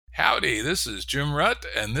Howdy, this is Jim Rutt,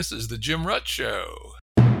 and this is The Jim Rutt Show.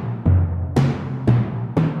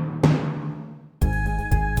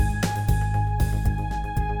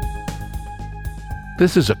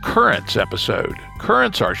 This is a Currents episode.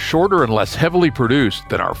 Currents are shorter and less heavily produced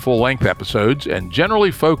than our full-length episodes and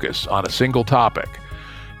generally focus on a single topic.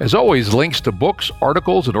 As always, links to books,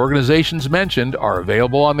 articles, and organizations mentioned are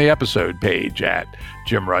available on the episode page at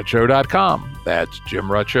jimruttshow.com. That's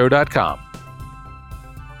jimruttshow.com.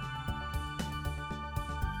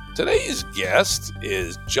 Today's guest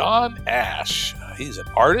is John Ash. He's an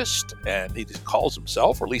artist, and he calls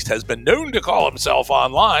himself, or at least has been known to call himself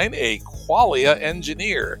online, a qualia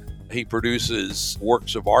engineer. He produces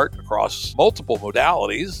works of art across multiple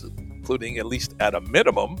modalities, including, at least at a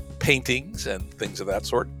minimum, paintings and things of that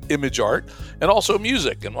sort, image art, and also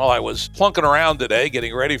music. And while I was plunking around today,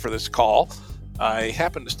 getting ready for this call, I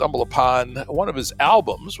happened to stumble upon one of his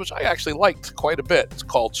albums, which I actually liked quite a bit. It's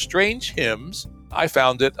called Strange Hymns. I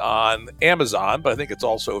found it on Amazon, but I think it's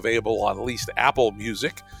also available on at least Apple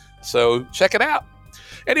Music. So check it out.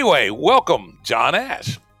 Anyway, welcome, John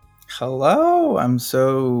Ash. Hello. I'm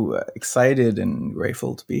so excited and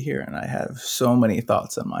grateful to be here, and I have so many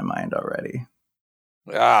thoughts on my mind already.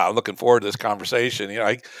 I'm looking forward to this conversation.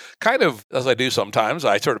 I kind of, as I do sometimes,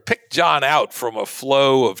 I sort of pick John out from a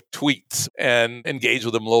flow of tweets and engage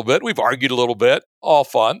with him a little bit. We've argued a little bit, all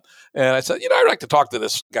fun. And I said, I'd like to talk to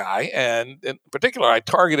this guy. And in particular, I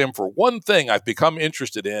target him for one thing I've become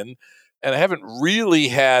interested in, and I haven't really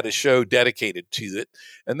had a show dedicated to it.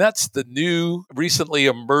 And that's the new, recently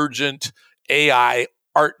emergent AI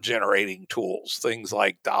art generating tools, things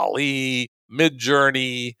like DALL-E,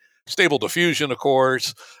 Midjourney, Stable Diffusion, of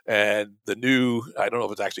course, and the new, I don't know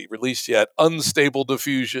if it's actually released yet, Unstable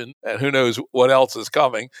Diffusion, and who knows what else is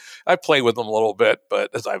coming. I play with them a little bit,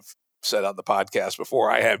 but as I've said on the podcast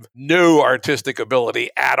before, I have no artistic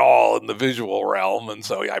ability at all in the visual realm, and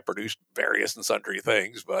so I produced various and sundry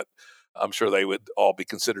things, but I'm sure they would all be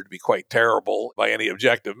considered to be quite terrible by any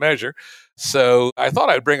objective measure. So I thought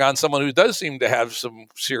I'd bring on someone who does seem to have some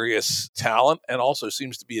serious talent and also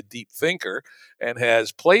seems to be a deep thinker and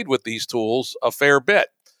has played with these tools a fair bit.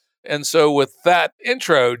 And so with that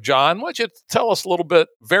intro, John, why don't you tell us a little bit,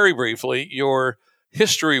 very briefly, your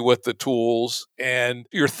history with the tools and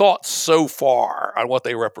your thoughts so far on what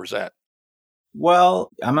they represent?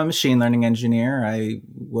 Well, I'm a machine learning engineer. I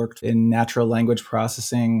worked in natural language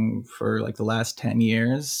processing for like the last 10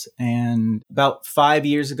 years. And about 5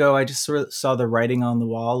 years ago, I just sort of saw the writing on the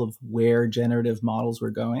wall of where generative models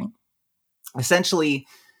were going. Essentially,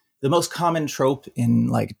 the most common trope in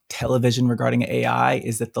like television regarding AI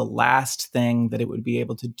is that the last thing that it would be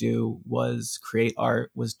able to do was create art,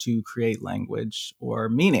 was to create language or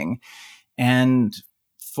meaning. And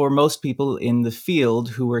for most people in the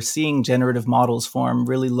field who were seeing generative models form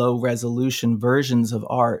really low resolution versions of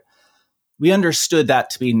art, we understood that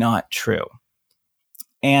to be not true.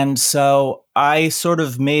 And so I sort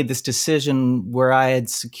of made this decision where I had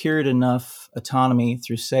secured enough autonomy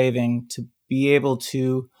through saving to be able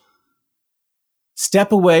to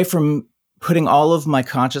step away from putting all of my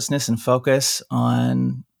consciousness and focus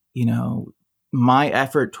on, my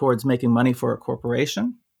effort towards making money for a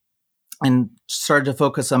corporation, and started to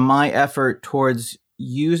focus on my effort towards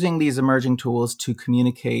using these emerging tools to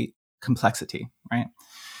communicate complexity, right?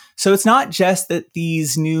 So it's not just that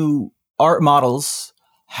these new art models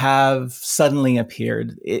have suddenly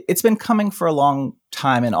appeared. It's been coming for a long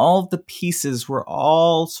time, and all of the pieces were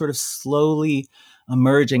all sort of slowly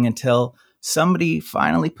emerging until somebody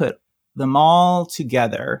finally put them all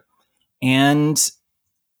together, and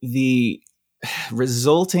the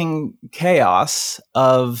resulting chaos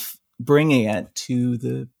of bringing it to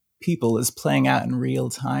the people is playing out in real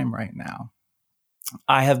time right now.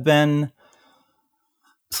 I have been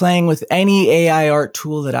playing with any AI art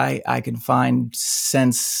tool that I can find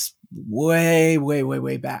since way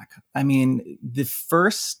back. I mean, the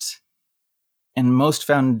first and most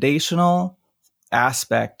foundational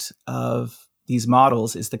aspect of these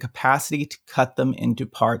models is the capacity to cut them into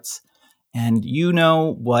parts. And you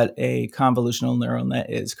know what a convolutional neural net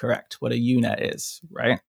is, correct? What a UNet is,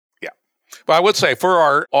 right? But I would say for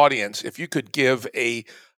our audience, if you could give a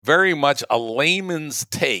very much a layman's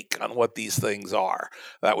take on what these things are,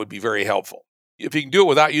 that would be very helpful. If you can do it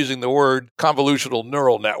without using the word convolutional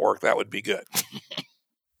neural network, that would be good.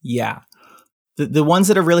 Yeah. The ones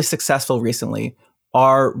that are really successful recently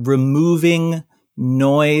are removing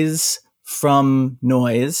noise from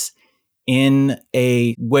noise in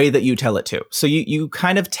a way that you tell it to. So you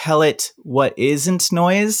kind of tell it what isn't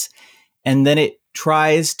noise, and then it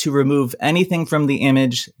tries to remove anything from the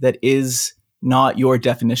image that is not your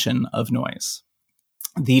definition of noise.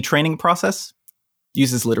 The training process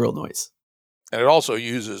uses literal noise. And it also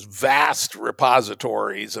uses vast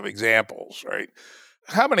repositories of examples, right?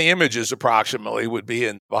 How many images approximately would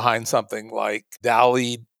be behind something like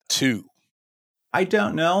DALL-E 2? I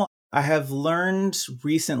don't know. I have learned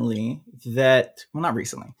recently that, well, not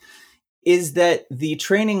recently, is that the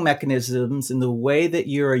training mechanisms and the way that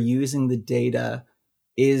you are using the data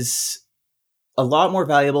is a lot more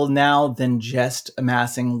valuable now than just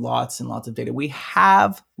amassing lots and lots of data. We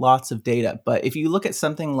have lots of data, but if you look at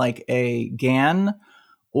something like a GAN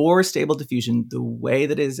or Stable Diffusion, the way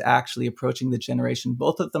that it is actually approaching the generation,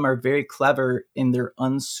 both of them are very clever in their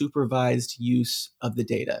unsupervised use of the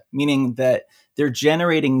data, meaning that they're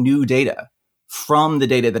generating new data from the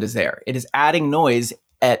data that is there. It is adding noise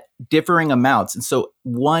at differing amounts. And so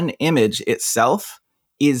one image itself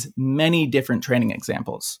is many different training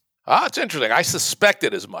examples. It's interesting. I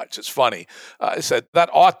suspected as much. It's funny. I said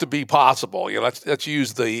that ought to be possible. Let's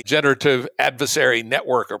use the generative adversary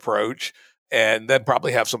network approach, and then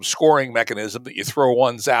probably have some scoring mechanism that you throw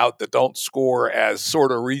ones out that don't score as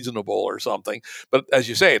sort of reasonable or something. But as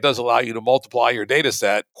you say, it does allow you to multiply your data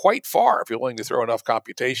set quite far if you're willing to throw enough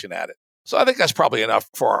computation at it. So I think that's probably enough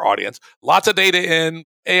for our audience. Lots of data in,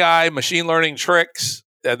 AI, machine learning tricks.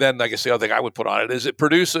 And then I guess the other thing I would put on it is it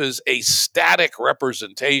produces a static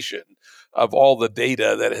representation of all the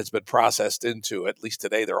data that has been processed into it. At least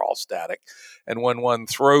today, they're all static. And when one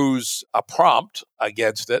throws a prompt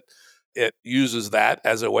against it, it uses that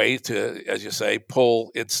as a way to, as you say,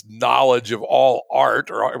 pull its knowledge of all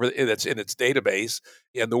art or everything that's in its database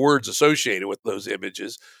and the words associated with those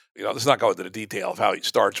images. Let's not go into the detail of how it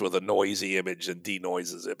starts with a noisy image and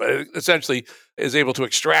denoises it, but it essentially is able to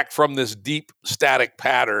extract from this deep static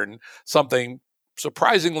pattern something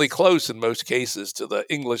surprisingly close in most cases to the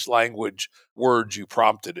English language words you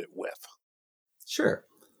prompted it with. Sure.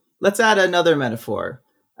 Let's add another metaphor.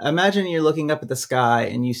 Imagine you're looking up at the sky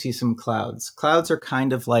and you see some clouds. Clouds are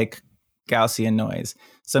kind of like Gaussian noise.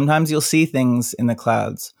 Sometimes you'll see things in the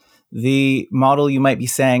clouds. The model you might be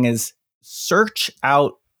saying is search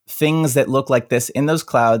out things that look like this in those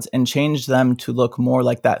clouds and change them to look more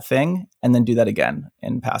like that thing, and then do that again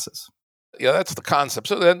in passes. Yeah, that's the concept.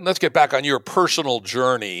 So then let's get back on your personal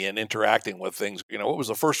journey and interacting with things. What was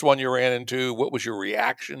the first one you ran into? What was your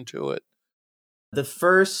reaction to it? The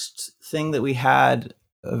first thing that we had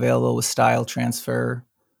available was style transfer.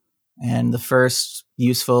 And the first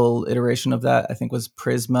useful iteration of that, I think, was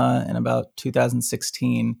Prisma in about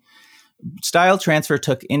 2016. Style transfer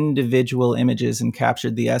took individual images and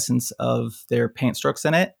captured the essence of their paint strokes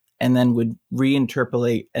in it, and then would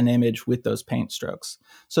reinterpolate an image with those paint strokes.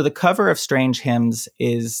 So the cover of Strange Hymns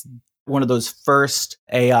is one of those first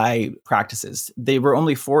AI practices. They were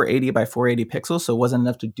only 480 by 480 pixels, so it wasn't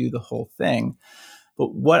enough to do the whole thing.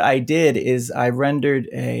 But what I did is I rendered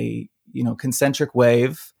a concentric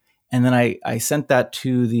wave, and then I sent that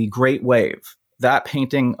to the Great Wave, that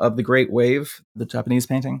painting of the Great Wave, the Japanese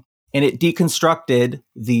painting. And it deconstructed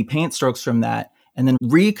the paint strokes from that and then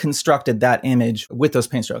reconstructed that image with those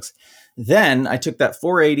paint strokes. Then I took that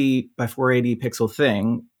 480 by 480 pixel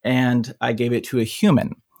thing and I gave it to a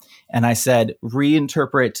human. And I said,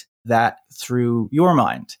 reinterpret that through your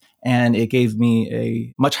mind. And it gave me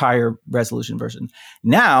a much higher resolution version.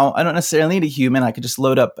 Now, I don't necessarily need a human. I could just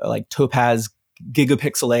load up like Topaz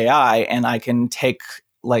Gigapixel AI and I can take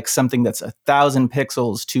like something that's 1,000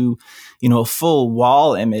 pixels to, a full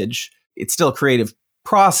wall image. It's still a creative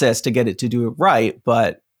process to get it to do it right,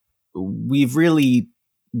 but we've really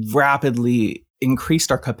rapidly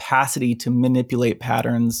increased our capacity to manipulate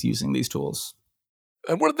patterns using these tools.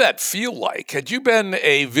 And what did that feel like? Had you been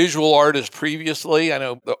a visual artist previously? I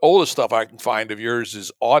know the oldest stuff I can find of yours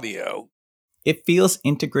is audio. It feels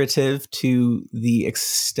integrative to the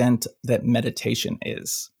extent that meditation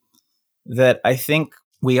is. That I think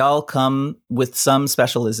we all come with some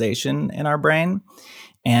specialization in our brain.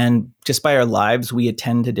 And just by our lives, we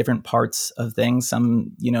attend to different parts of things.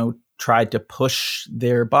 Some, try to push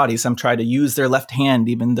their body. Some try to use their left hand,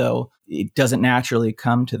 even though it doesn't naturally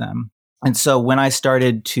come to them. And so when I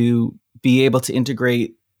started to be able to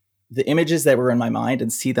integrate the images that were in my mind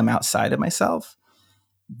and see them outside of myself,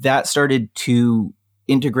 that started to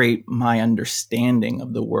integrate my understanding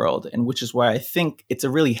of the world. And which is why I think it's a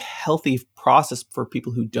really healthy process for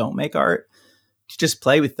people who don't make art to just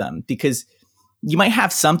play with them, because you might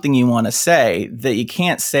have something you want to say that you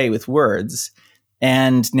can't say with words.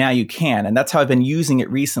 And now you can. And that's how I've been using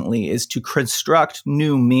it recently, is to construct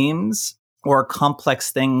new memes or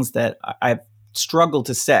complex things that I've struggled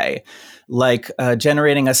to say, like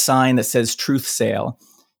generating a sign that says truth sale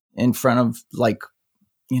in front of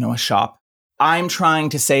a shop. I'm trying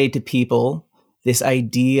to say to people this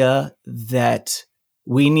idea that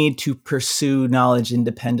we need to pursue knowledge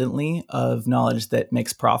independently of knowledge that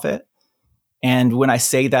makes profit. And when I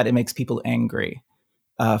say that, it makes people angry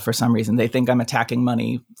for some reason. They think I'm attacking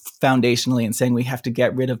money foundationally and saying we have to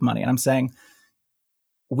get rid of money. And I'm saying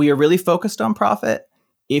we are really focused on profit.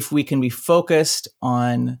 If we can be focused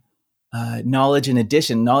on knowledge in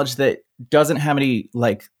addition, knowledge that doesn't have any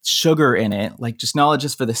like sugar in it, like just knowledge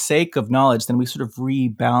just for the sake of knowledge, then we sort of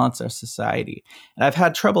rebalance our society. And I've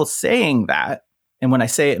had trouble saying that. And when I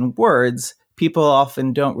say it in words, people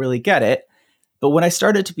often don't really get it. But when I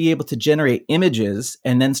started to be able to generate images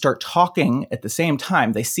and then start talking at the same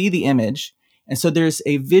time, they see the image. And so there's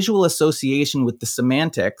a visual association with the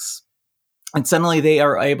semantics. And suddenly they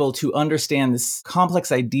are able to understand this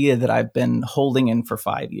complex idea that I've been holding in for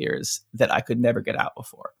 5 years that I could never get out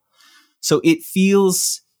before. So it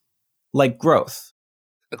feels like growth.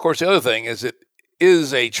 Of course, the other thing is it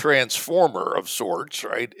is a transformer of sorts,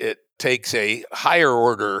 right? It takes a higher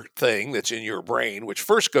order thing that's in your brain, which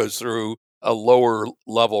first goes through a lower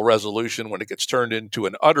level resolution when it gets turned into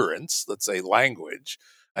an utterance, let's say language.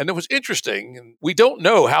 And it was interesting. We don't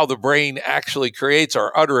know how the brain actually creates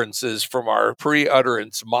our utterances from our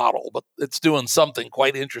pre-utterance model, but it's doing something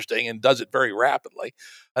quite interesting and does it very rapidly.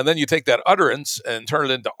 And then you take that utterance and turn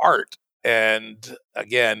it into art. And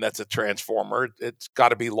again, that's a transformer. It's got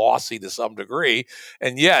to be lossy to some degree.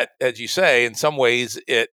 And yet, as you say, in some ways,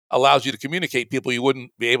 it allows you to communicate people you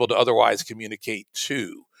wouldn't be able to otherwise communicate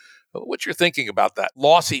to. What's your thinking about that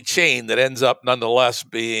lossy chain that ends up nonetheless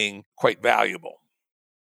being quite valuable?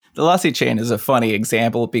 The lossy chain is a funny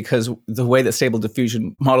example because the way that stable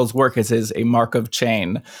diffusion models work is a Markov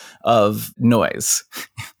chain of noise.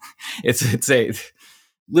 It's a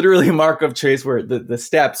literally Markov trace where the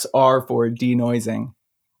steps are for denoising.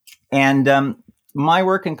 And my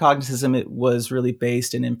work in Cognicism, it was really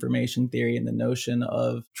based in information theory and the notion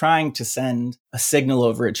of trying to send a signal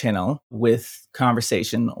over a channel with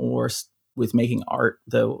conversation or with making art,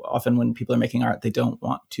 though often when people are making art, they don't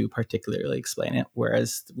want to particularly explain it,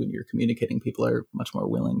 whereas when you're communicating, people are much more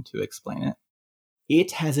willing to explain it.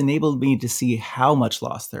 It has enabled me to see how much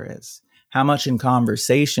loss there is, how much in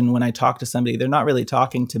conversation when I talk to somebody, they're not really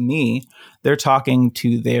talking to me, they're talking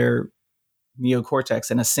to their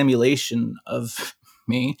neocortex and a simulation of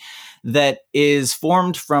me that is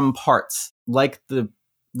formed from parts, like the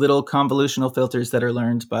little convolutional filters that are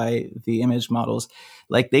learned by the image models.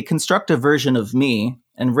 Like they construct a version of me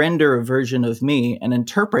and render a version of me and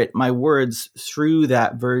interpret my words through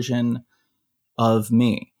that version of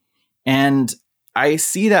me. And I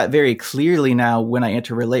see that very clearly now when I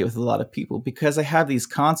interrelate with a lot of people because I have these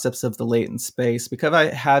concepts of the latent space, because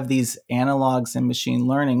I have these analogs in machine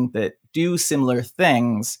learning that do similar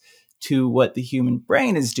things to what the human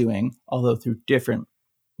brain is doing, although through different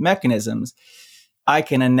mechanisms. I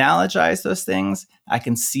can analogize those things. I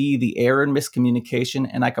can see the error and miscommunication,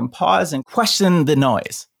 and I can pause and question the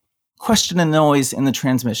noise in the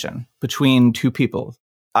transmission between two people.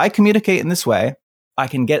 I communicate in this way. I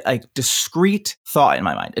can get a discrete thought in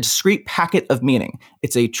my mind, a discrete packet of meaning.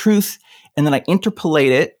 It's a truth, and then I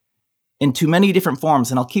interpolate it into many different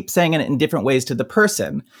forms, and I'll keep saying it in different ways to the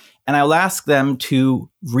person, and I'll ask them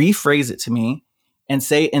to rephrase it to me and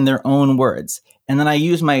say it in their own words. And then I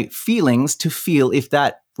use my feelings to feel if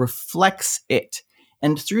that reflects it.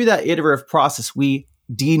 And through that iterative process, we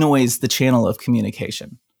denoise the channel of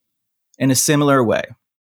communication in a similar way.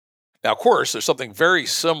 Now, of course, there's something very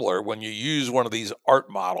similar when you use one of these art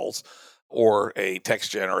models or a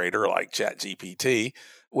text generator like ChatGPT,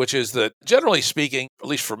 which is that generally speaking, at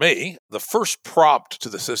least for me, the first prompt to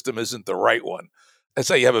the system isn't the right one. Let's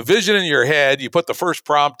say you have a vision in your head, you put the first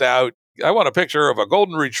prompt out. I want a picture of a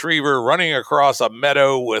golden retriever running across a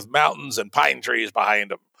meadow with mountains and pine trees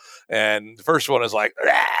behind him. And the first one is like,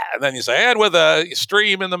 ah! And then you say, and with a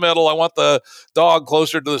stream in the middle, I want the dog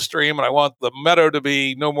closer to the stream, and I want the meadow to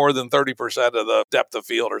be no more than 30% of the depth of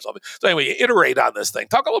field or something. So anyway, you iterate on this thing.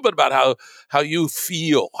 Talk a little bit about how you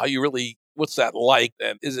feel, how you really, what's that like?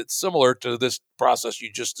 And is it similar to this process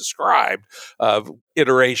you just described of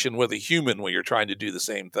iteration with a human when you're trying to do the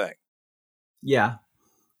same thing? Yeah,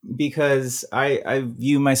 because I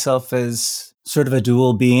view myself as sort of a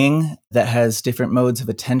dual being that has different modes of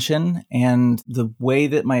attention. And the way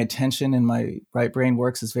that my attention in my right brain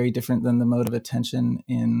works is very different than the mode of attention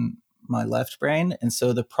in my left brain. And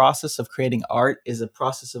so the process of creating art is a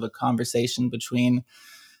process of a conversation between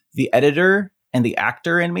the editor and the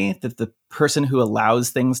actor in me, that the person who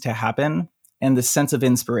allows things to happen, and the sense of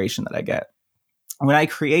inspiration that I get. When I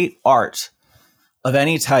create art of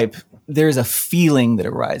any type, there's a feeling that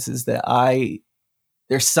arises that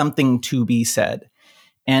there's something to be said.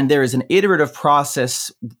 And there is an iterative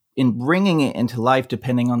process in bringing it into life,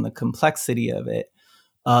 depending on the complexity of it,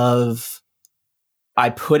 of I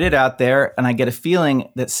put it out there and I get a feeling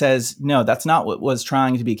that says, no, that's not what was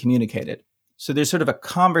trying to be communicated. So there's sort of a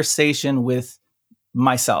conversation with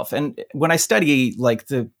myself. And when I study like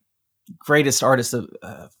the greatest artists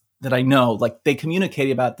that I know, like they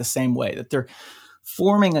communicate about the same way, that they're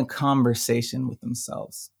forming a conversation with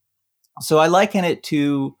themselves. So I liken it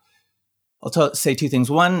to, say two things.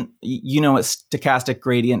 One, you know what stochastic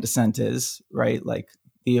gradient descent is, right? Like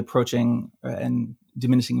the approaching and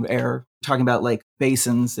diminishing of error, talking about like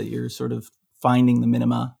basins that you're sort of finding the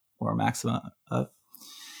minima or maxima of.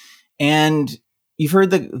 And you've heard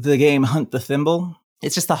the game Hunt the Thimble.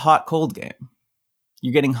 It's just a hot, cold game.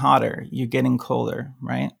 You're getting hotter, you're getting colder,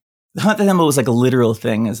 right? The Hunt the Thimble was like a literal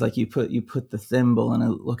thing. It's like you put the thimble in a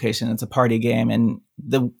location. It's a party game, and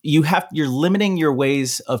you're limiting your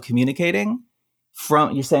ways of communicating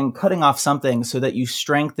you're saying cutting off something so that you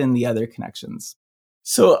strengthen the other connections.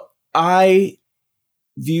 So I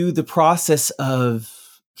view the process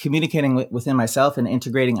of communicating within myself and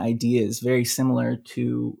integrating ideas very similar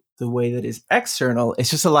to the way that is external. It's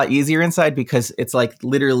just a lot easier inside because it's like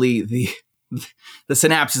literally the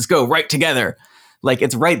synapses go right together. Like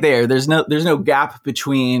it's right there. There's no gap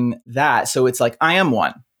between that. So it's like, I am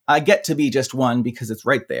one. I get to be just one because it's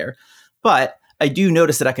right there. But I do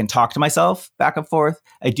notice that I can talk to myself back and forth.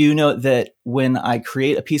 I do know that when I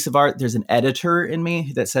create a piece of art, there's an editor in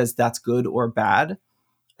me that says that's good or bad.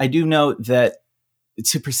 I do know that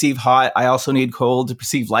to perceive hot, I also need cold. To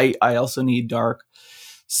perceive light, I also need dark.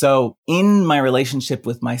 So in my relationship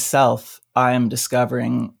with myself, I am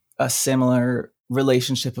discovering a similar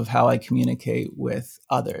relationship of how I communicate with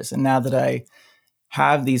others. And now that I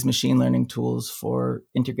have these machine learning tools for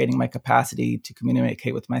integrating my capacity to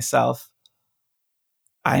communicate with myself,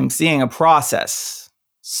 I'm seeing a process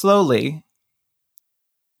slowly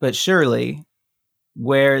but surely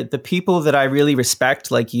where the people that I really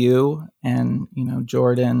respect, like you and,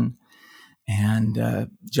 Jordan and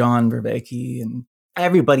John Vervaeke and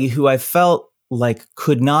everybody who I felt like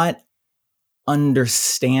could not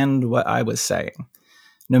understand what I was saying.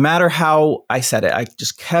 No matter how I said it, I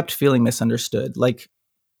just kept feeling misunderstood. Like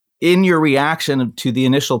in your reaction to the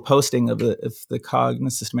initial posting of the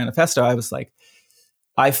Cognicism manifesto, I was like,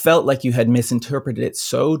 I felt like you had misinterpreted it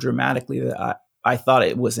so dramatically that I thought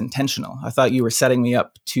it was intentional. I thought you were setting me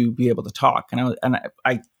up to be able to talk. And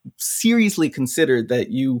I seriously considered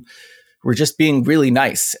that you were just being really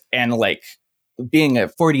nice and like being a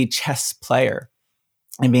 4D chess player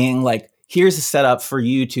and being like, here's a setup for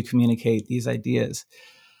you to communicate these ideas.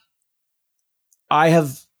 I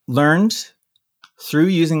have learned through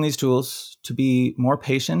using these tools to be more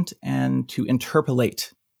patient and to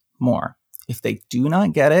interpolate more. If they do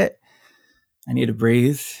not get it, I need to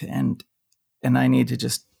breathe and I need to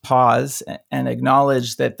just pause and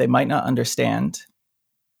acknowledge that they might not understand.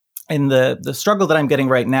 And the struggle that I'm getting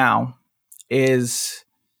right now is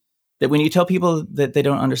that when you tell people that they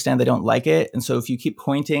don't understand, they don't like it. And so if you keep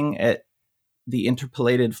pointing at the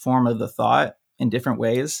interpolated form of the thought in different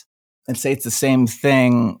ways and say it's the same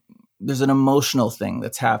thing, there's an emotional thing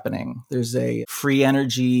that's happening. There's a free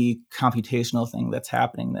energy computational thing that's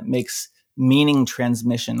happening that makes meaning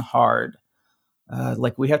transmission hard.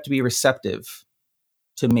 Like we have to be receptive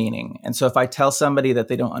to meaning. And so if I tell somebody that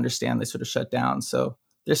they don't understand, they sort of shut down. So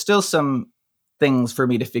there's still some things for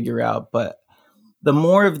me to figure out, but the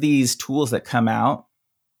more of these tools that come out,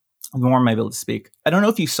 the more I'm able to speak. I don't know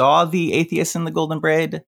if you saw the Atheus and the Golden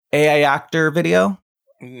Braid AI actor video.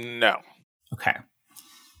 No. Okay.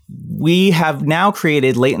 We have now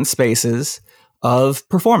created latent spaces of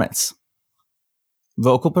performance.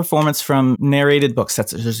 Vocal performance from narrated books.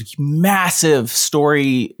 There's a massive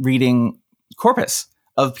story reading corpus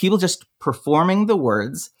of people just performing the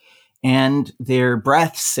words and their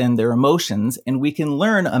breaths and their emotions. And we can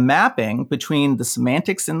learn a mapping between the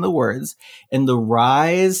semantics in the words and the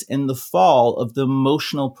rise and the fall of the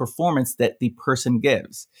emotional performance that the person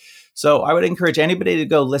gives. So I would encourage anybody to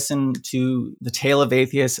go listen to The Tale of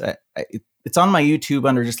Atheus. It's on my YouTube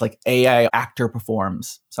under just like AI actor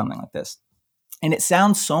performs, something like this. And it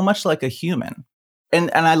sounds so much like a human. And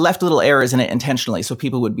I left little errors in it intentionally so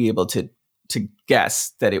people would be able to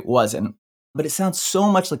guess that it wasn't. But it sounds so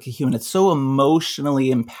much like a human. It's so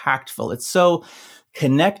emotionally impactful. It's so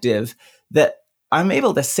connective that I'm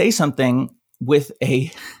able to say something with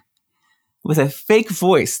a fake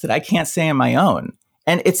voice that I can't say on my own.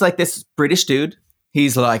 And it's like this British dude.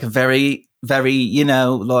 He's like very, very,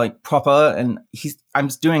 like proper. And I'm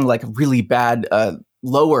just doing like a really bad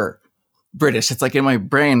lower British. It's like in my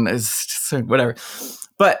brain is just whatever.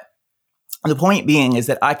 But The point being is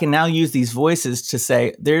that I can now use these voices to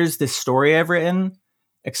say, there's this story I've written,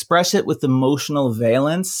 express it with emotional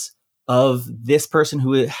valence of this person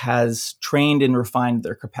who has trained and refined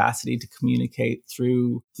their capacity to communicate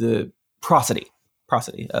through the prosody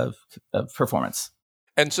of performance.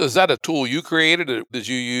 And so is that a tool you created, or did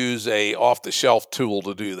you use a off-the-shelf tool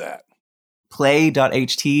to do that?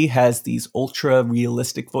 Play.ht has these ultra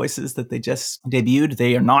realistic voices that they just debuted.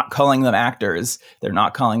 They are not calling them actors. They're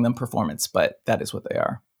not calling them performance, but that is what they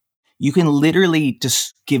are. You can literally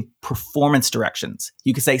just give performance directions.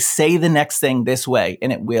 You can say the next thing this way,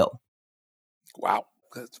 and it will. Wow.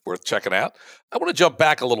 That's worth checking out. I want to jump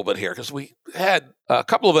back a little bit here because we had a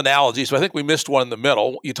couple of analogies, but I think we missed one in the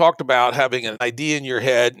middle. You talked about having an idea in your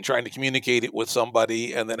head and trying to communicate it with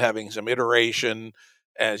somebody and then having some iteration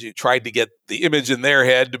as you tried to get the image in their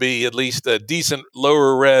head to be at least a decent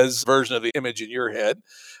lower res version of the image in your head.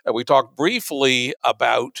 And we talked briefly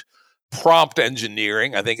about prompt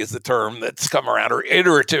engineering, I think is the term that's come around, or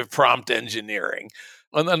iterative prompt engineering.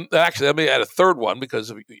 And then actually, let me add a third one because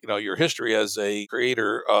of your history as a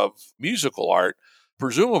creator of musical art.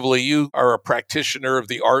 Presumably, you are a practitioner of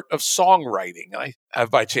the art of songwriting. I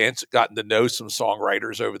have by chance gotten to know some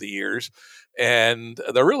songwriters over the years, and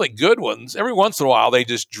they're really good ones. Every once in a while, they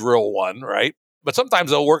just drill one, right? But sometimes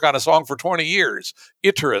they'll work on a song for 20 years,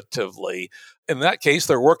 iteratively. In that case,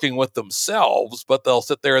 they're working with themselves, but they'll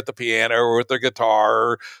sit there at the piano or with their guitar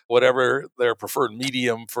or whatever their preferred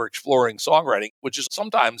medium for exploring songwriting, which is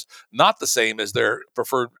sometimes not the same as their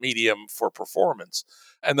preferred medium for performance.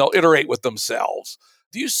 And they'll iterate with themselves.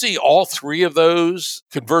 Do you see all three of those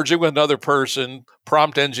converging with another person,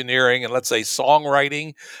 prompt engineering, and let's say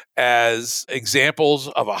songwriting, as examples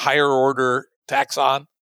of a higher order taxon?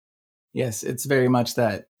 Yes, it's very much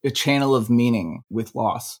that, a channel of meaning with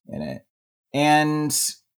loss in it. And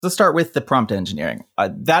let's start with the prompt engineering.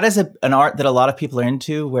 That is an art that a lot of people are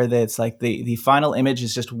into, where it's like the final image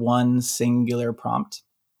is just one singular prompt.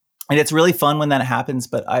 And it's really fun when that happens,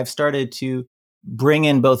 but I've started to bring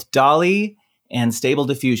in both DALL-E and Stable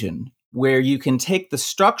Diffusion, where you can take the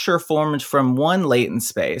structure formed from one latent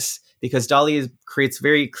space, because DALL-E creates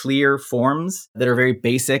very clear forms that are very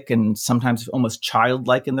basic and sometimes almost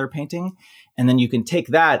childlike in their painting. And then you can take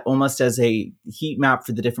that almost as a heat map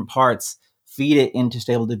for the different parts, feed it into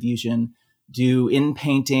Stable Diffusion, do in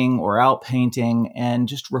painting or out painting, and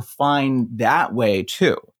just refine that way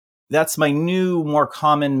too. That's my new, more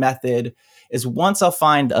common method, is once I'll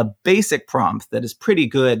find a basic prompt that is pretty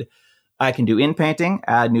good, I can do in painting,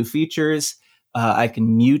 add new features. I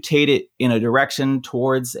can mutate it in a direction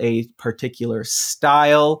towards a particular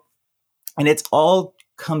style. And it's all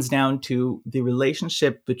comes down to the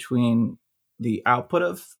relationship between the output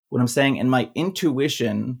of what I'm saying and my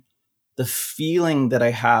intuition, the feeling that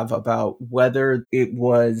I have about whether it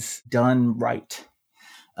was done right.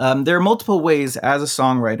 There are multiple ways as a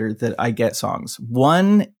songwriter that I get songs.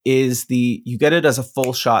 One is you get it as a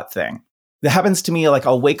full shot thing. That happens to me, like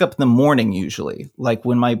I'll wake up in the morning usually, like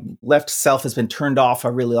when my left self has been turned off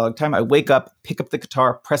a really long time. I wake up, pick up the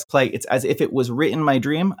guitar, press play. It's as if it was written in my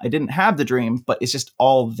dream. I didn't have the dream, but it's just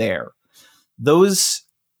all there. Those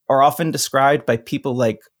are often described by people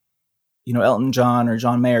like, Elton John or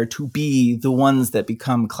John Mayer to be the ones that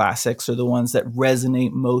become classics or the ones that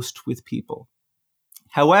resonate most with people.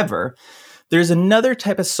 However, there's another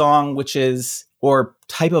type of song, or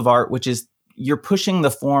type of art, which is you're pushing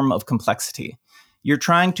the form of complexity. You're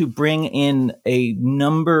trying to bring in a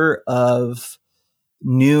number of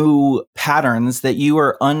new patterns that you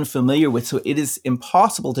are unfamiliar with. So it is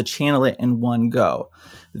impossible to channel it in one go.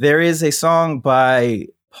 There is a song by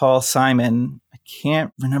Paul Simon. I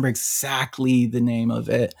can't remember exactly the name of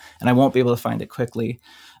it, and I won't be able to find it quickly.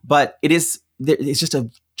 But it's just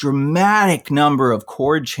a dramatic number of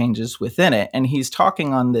chord changes within it. And he's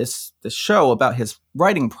talking on this show about his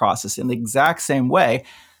writing process in the exact same way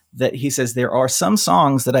that he says there are some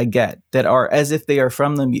songs that I get that are as if they are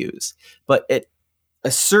from the muse. But at a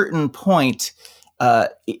certain point,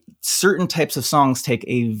 certain types of songs take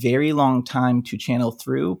a very long time to channel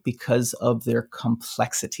through because of their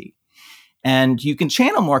complexity. And you can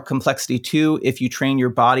channel more complexity too if you train your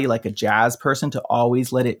body like a jazz person to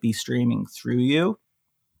always let it be streaming through you.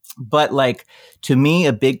 But to me,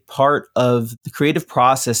 a big part of the creative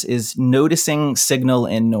process is noticing signal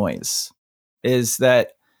and noise. Is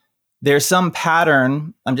that there's some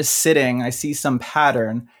pattern, I'm just sitting, I see some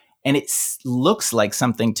pattern, and it looks like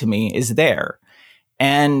something to me is there.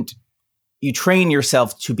 And you train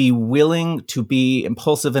yourself to be willing to be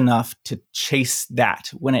impulsive enough to chase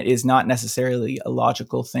that when it is not necessarily a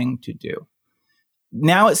logical thing to do.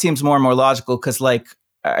 Now it seems more and more logical because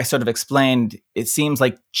I sort of explained, it seems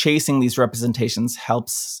like chasing these representations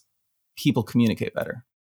helps people communicate better.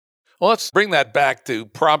 Well, let's bring that back to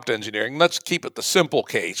prompt engineering. Let's keep it the simple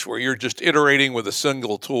case where you're just iterating with a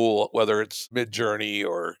single tool, whether it's Midjourney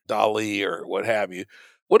or DALL-E or what have you.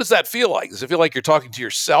 What does that feel like? Does it feel like you're talking to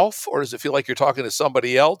yourself, or does it feel like you're talking to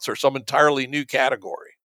somebody else or some entirely new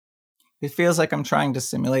category? It feels like I'm trying to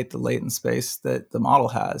simulate the latent space that the model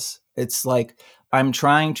has. It's like I'm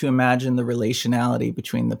trying to imagine the relationality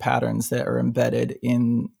between the patterns that are embedded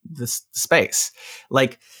in this space.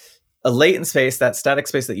 Like a latent space, that static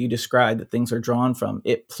space that you described that things are drawn from,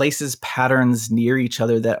 it places patterns near each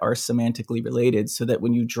other that are semantically related so that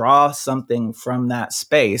when you draw something from that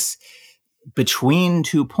space between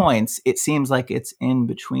 2 points, it seems like it's in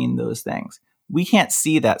between those things. We can't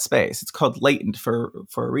see that space. It's called latent for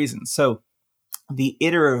a reason. So the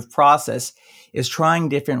iterative process is trying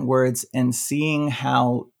different words and seeing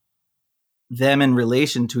how them in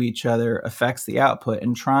relation to each other affects the output,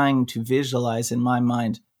 and trying to visualize in my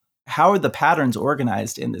mind, how are the patterns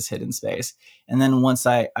organized in this hidden space? And then once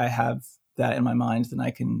I have that in my mind, then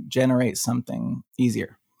I can generate something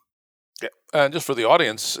easier. Yeah. And just for the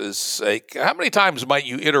audience's sake, how many times might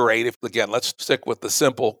you iterate, if, again, let's stick with the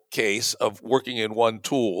simple case of working in one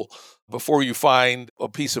tool, before you find a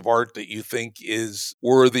piece of art that you think is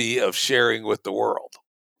worthy of sharing with the world?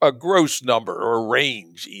 A gross number or a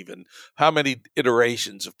range even. How many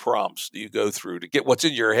iterations of prompts do you go through to get what's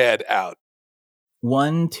in your head out?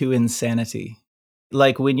 1 to insanity.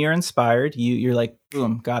 Like when you're inspired, you're like,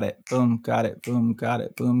 boom, got it, boom, got it, boom, got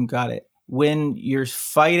it, boom, got it. When you're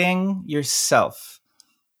fighting yourself,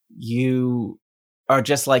 you are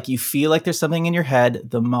just like, you feel like there's something in your head,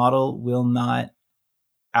 the model will not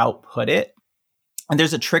output it. And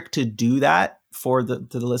there's a trick to do that for the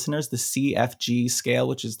listeners, the CFG scale,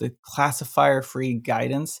 which is the classifier-free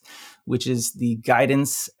guidance, which is the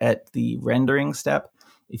guidance at the rendering step.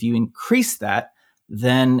 If you increase that,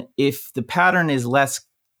 then if the pattern is less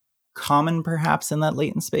common perhaps in that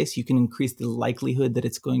latent space, you can increase the likelihood that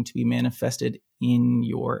it's going to be manifested in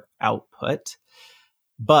your output.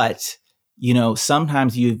 But,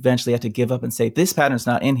 sometimes you eventually have to give up and say, this pattern's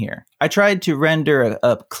not in here. I tried to render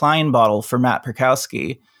a Klein bottle for Matt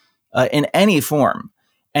Perkowski in any form,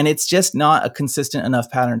 and it's just not a consistent enough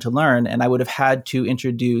pattern to learn. And I would have had to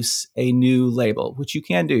introduce a new label, which you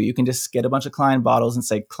can do. You can just get a bunch of Klein bottles and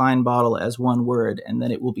say Klein bottle as one word, and then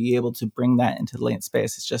it will be able to bring that into the latent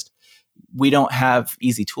space. It's just, we don't have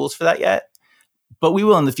easy tools for that yet, but we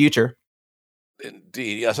will in the future.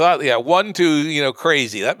 Indeed. Yeah. So, 1 to,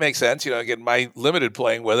 crazy. That makes sense. Again, my limited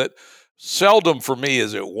playing with it, seldom for me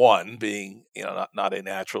is it 1, being, not a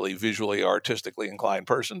naturally visually artistically inclined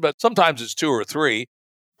person, but sometimes it's 2 or 3.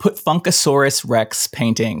 Put Funkasaurus Rex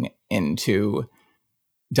painting into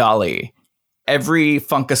DALL-E. Every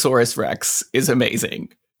Funkasaurus Rex is amazing.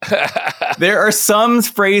 There are some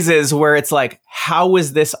phrases where it's like, how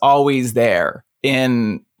is this always there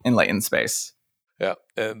in latent space? Yeah.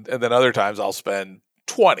 And then other times I'll spend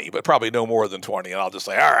 20, but probably no more than 20. And I'll just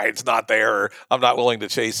say, all right, it's not there. Or I'm not willing to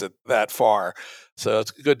chase it that far. So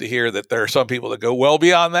it's good to hear that there are some people that go well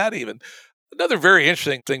beyond that even. Another very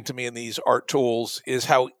interesting thing to me in these art tools is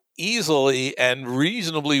how easily and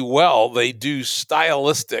reasonably well they do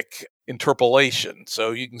stylistic interpolation.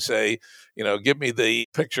 So you can say, give me the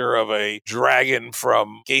picture of a dragon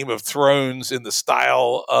from Game of Thrones in the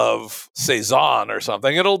style of Cezanne or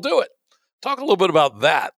something. It'll do it. Talk a little bit about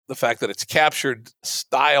that, the fact that it's captured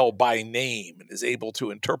style by name and is able to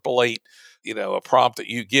interpolate, a prompt that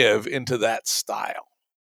you give into that style.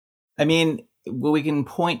 I mean, we can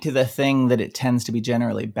point to the thing that it tends to be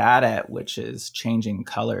generally bad at, which is changing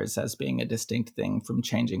colors as being a distinct thing from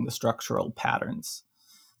changing the structural patterns.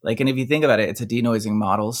 And if you think about it, it's a denoising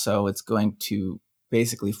model, so it's going to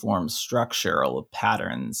basically form structural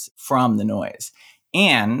patterns from the noise.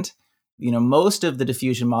 And, most of the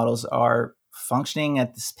diffusion models are functioning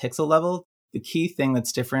at this pixel level. The key thing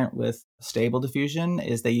that's different with stable diffusion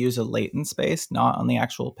is they use a latent space, not on the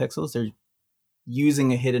actual pixels. They're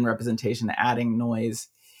using a hidden representation, adding noise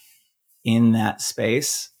in that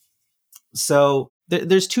space. So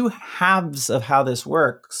there's 2 halves of how this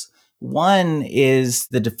works. One is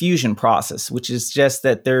the diffusion process, which is just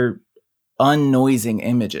that they're unnoising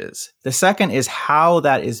images. The second is how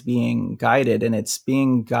that is being guided, and it's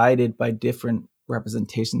being guided by different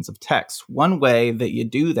representations of text. One way that you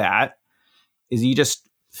do that is you just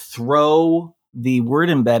throw the word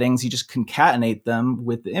embeddings, you just concatenate them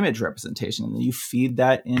with the image representation, and then you feed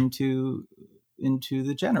that into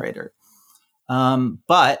the generator.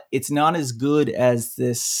 But it's not as good as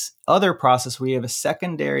this other process where you have a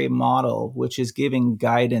secondary model, which is giving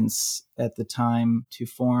guidance at the time to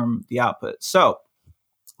form the output. So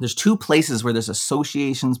there's two places where there's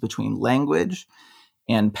associations between language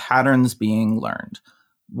and patterns being learned.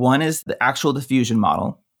 One is the actual diffusion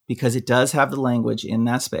model, because it does have the language in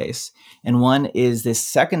that space. And one is this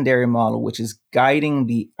secondary model, which is guiding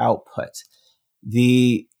the output.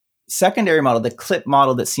 The secondary model, the clip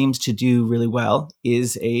model that seems to do really well,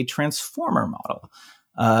 is a transformer model,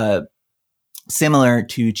 similar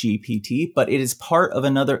to GPT, but it is part of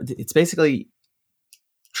another. It's basically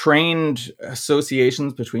trained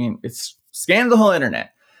associations between, it's scanned the whole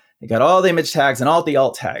internet. It got all the image tags and all the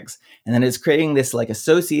alt tags. And then it's creating this like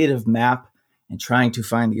associative map and trying to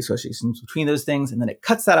find the associations between those things. And then it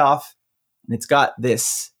cuts that off. And it's got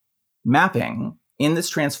this mapping in this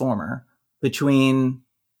transformer between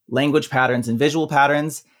language patterns and visual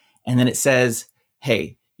patterns. And then it says,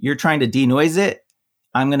 hey, you're trying to denoise it.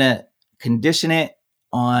 I'm going to condition it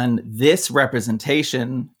on this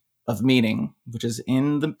representation of meaning, which is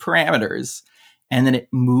in the parameters. And then it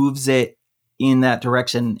moves it in that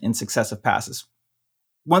direction in successive passes.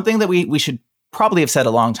 One thing that we should probably have said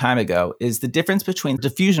a long time ago is the difference between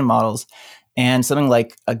diffusion models and something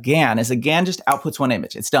like a GAN is a GAN just outputs one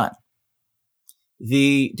image. It's done.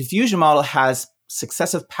 The diffusion model has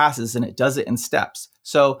successive passes and it does it in steps.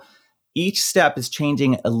 So each step is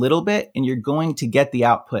changing a little bit and you're going to get the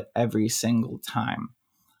output every single time.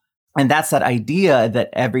 And that's that idea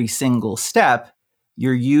that every single step,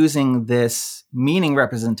 you're using this meaning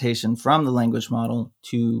representation from the language model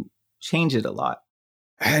to change it a lot.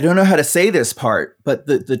 I don't know how to say this part, but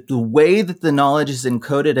the way that the knowledge is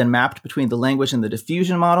encoded and mapped between the language and the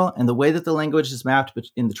diffusion model and the way that the language is mapped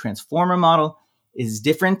in the transformer model is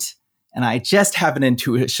different. And I just have an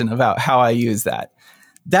intuition about how I use that.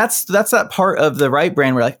 That's that part of the right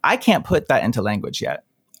brain where like, I can't put that into language yet.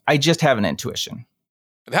 I just have an intuition.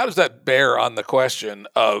 And how does that bear on the question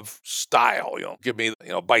of style? Give me,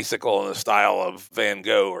 bicycle in the style of Van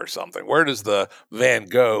Gogh or something. Where does the Van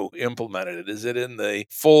Gogh implemented it? Is it in the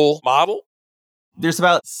full model? There's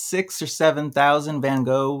about 6,000 or 7,000 Van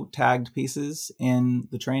Gogh tagged pieces in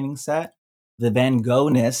the training set. The Van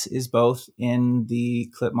Gogh-ness is both in the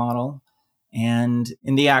clip model and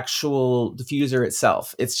in the actual diffuser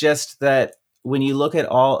itself. It's just that when you look at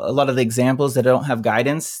a lot of the examples that don't have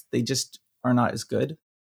guidance, they just are not as good.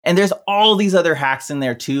 And there's all these other hacks in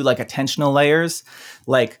there too, like attentional layers,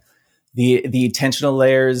 like the attentional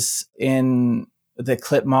layers in the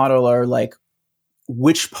clip model are like,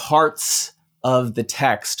 which parts of the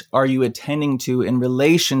text are you attending to in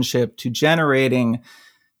relationship to generating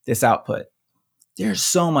this output? There's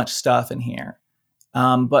so much stuff in here.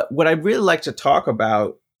 But what I'd really like to talk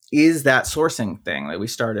about is that sourcing thing that we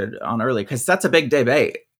started on early, because that's a big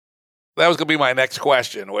debate. That was going to be my next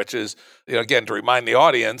question, which is, again, to remind the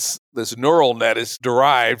audience, this neural net is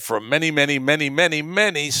derived from many, many, many, many,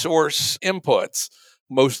 many source inputs.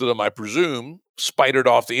 Most of them, I presume, spidered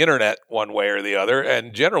off the internet one way or the other,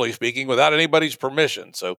 and generally speaking, without anybody's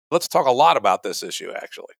permission. So let's talk a lot about this issue,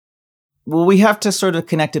 actually. Well, we have to sort of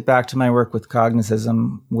connect it back to my work with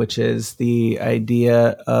Cognicism, which is the idea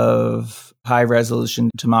of high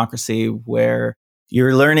resolution democracy, where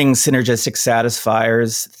you're learning synergistic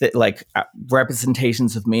satisfiers, like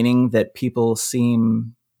representations of meaning that people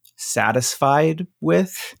seem satisfied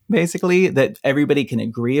with, basically, that everybody can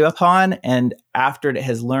agree upon. And after it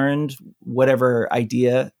has learned whatever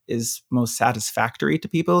idea is most satisfactory to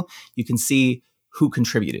people, you can see who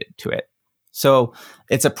contributed to it. So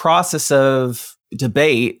it's a process of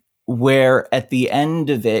debate where at the end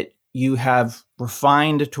of it, you have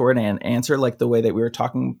refined toward an answer, like the way that we were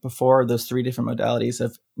talking before, those three different modalities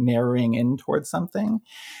of narrowing in towards something.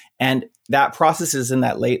 And that process is in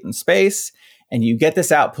that latent space. And you get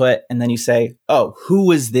this output, and then you say, oh, who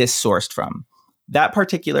was this sourced from? That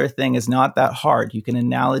particular thing is not that hard. You can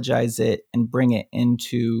analogize it and bring it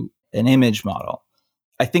into an image model.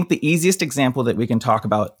 I think the easiest example that we can talk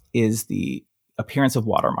about is the appearance of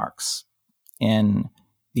watermarks in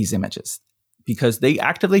these images, because they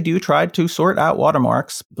actively do try to sort out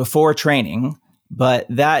watermarks before training, but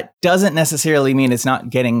that doesn't necessarily mean it's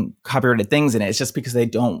not getting copyrighted things in it. It's just because they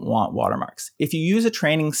don't want watermarks. If you use a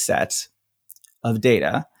training set of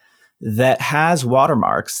data that has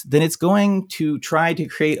watermarks, then it's going to try to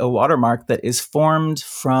create a watermark that is formed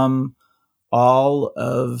from all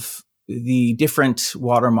of the different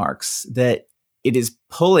watermarks that it is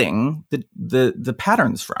pulling the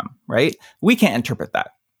patterns from, right? We can't interpret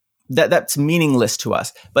that. That's meaningless to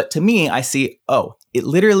us. But to me, I see, it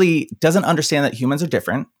literally doesn't understand that humans are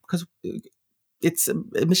different because it's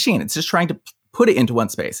a machine. It's just trying to put it into one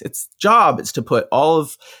space. Its job is to put all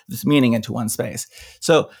of this meaning into one space.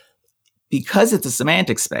 So because it's a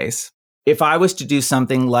semantic space, if I was to do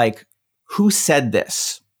something like, who said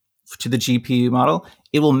this to the GPU model,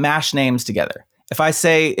 it will mash names together. If I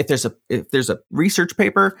say, if there's a research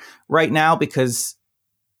paper right now, because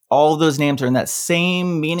all of those names are in that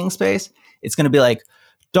same meaning space, it's going to be like,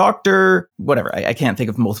 Dr. whatever. I can't think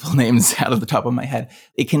of multiple names out of the top of my head.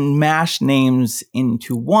 It can mash names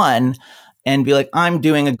into one and be like, I'm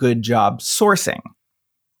doing a good job sourcing.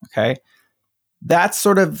 Okay. That's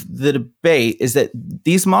sort of the debate, is that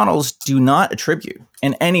these models do not attribute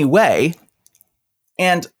in any way.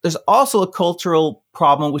 And there's also a cultural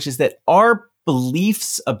problem, which is that our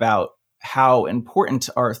beliefs about how important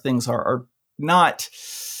our things are not,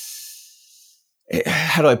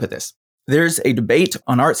 how do I put this? There's a debate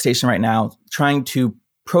on ArtStation right now trying to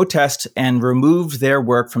protest and remove their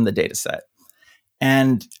work from the data set.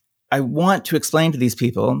 And I want to explain to these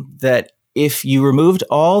people that if you removed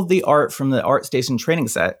all the art from the ArtStation training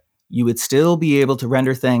set, you would still be able to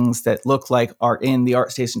render things that look like are in the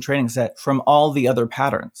ArtStation training set from all the other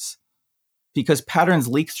patterns. Because patterns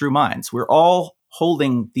leak through minds. We're all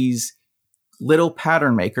holding these little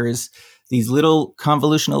pattern makers, these little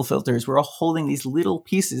convolutional filters. We're all holding these little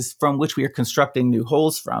pieces from which we are constructing new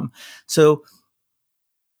wholes from. So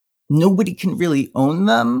nobody can really own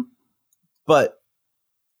them, but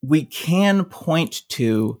we can point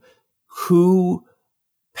to who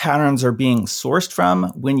patterns are being sourced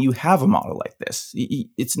from when you have a model like this.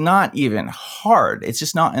 It's not even hard. It's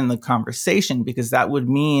just not in the conversation, because that would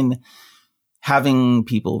mean having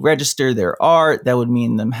people register their art. That would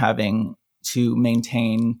mean them having to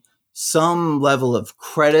maintain some level of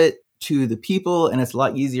credit to the people. And it's a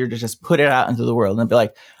lot easier to just put it out into the world and be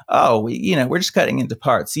like, oh, we're just cutting into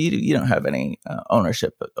parts. You don't have any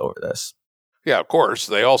ownership over this. Yeah, of course.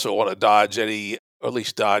 They also want to dodge or at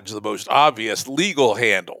least dodge the most obvious legal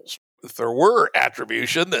handles. If there were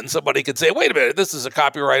attribution, then somebody could say, wait a minute, this is a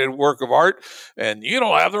copyrighted work of art, and you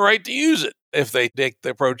don't have the right to use it. If they take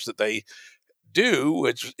the approach that they do,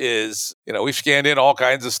 which is, we've scanned in all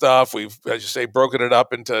kinds of stuff. We've, as you say, broken it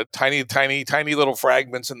up into tiny little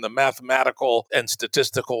fragments, and the mathematical and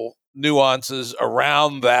statistical nuances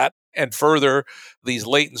around that. And further, these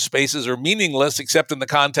latent spaces are meaningless except in the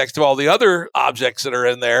context of all the other objects that are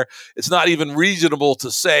in there. It's not even reasonable to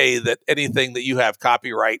say that anything that you have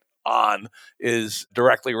copyright on is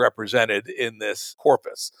directly represented in this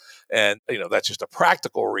corpus. And, that's just a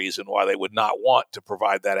practical reason why they would not want to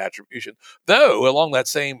provide that attribution. Though, along that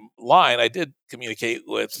same line, I did communicate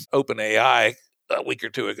with OpenAI a week or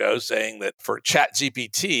two ago saying that for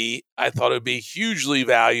ChatGPT, I thought it would be hugely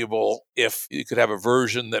valuable if you could have a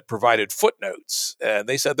version that provided footnotes. And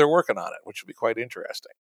they said they're working on it, which would be quite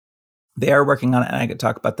interesting. They are working on it, and I could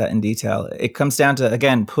talk about that in detail. It comes down to,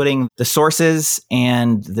 again, putting the sources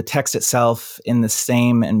and the text itself in the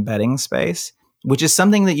same embedding space, which is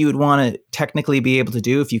something that you would want to technically be able to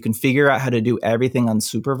do if you can figure out how to do everything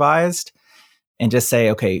unsupervised and just say,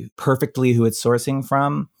 okay, perfectly who it's sourcing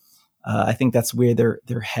from. I think that's where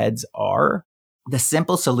their heads are. The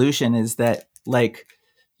simple solution is that, like,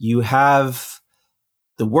 you have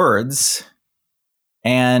the words,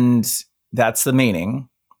 and that's the meaning.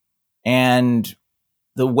 And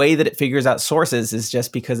the way that it figures out sources is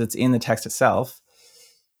just because it's in the text itself.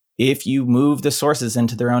 If you move the sources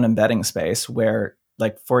into their own embedding space, where,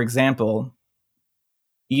 like, for example,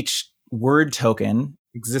 each word token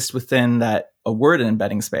exists within a word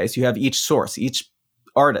embedding space, you have each source, each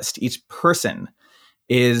artist, each person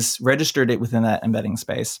is registered within that embedding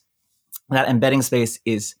space. That embedding space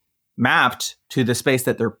is mapped to the space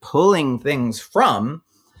that they're pulling things from.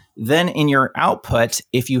 Then in your output,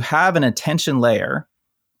 if you have an attention layer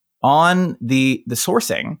on the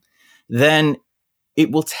sourcing, then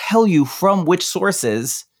it will tell you from which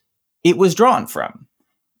sources it was drawn from.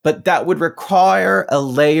 But that would require a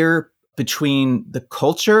layer between the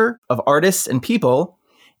culture of artists and people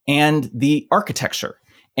and the architecture.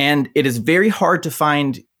 And it is very hard to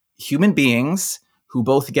find human beings who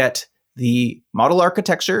both get the model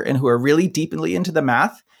architecture and who are really deeply into the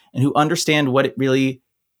math and who understand what it really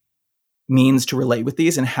means to relate with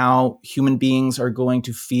these and how human beings are going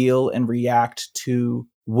to feel and react to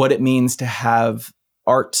what it means to have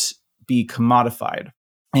art be commodified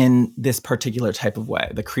in this particular type of way,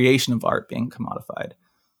 the creation of art being commodified.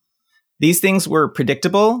 These things were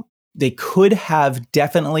predictable. They could have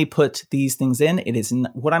definitely put these things in. It is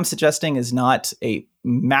what I'm suggesting is not a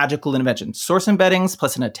magical invention. Source embeddings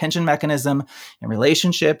plus an attention mechanism in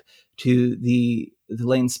relationship to the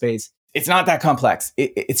latent space. It's not that complex.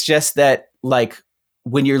 It's just that, like,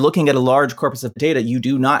 when you're looking at a large corpus of data, you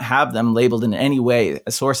do not have them labeled in any way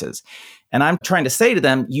as sources. And I'm trying to say to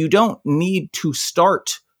them, you don't need to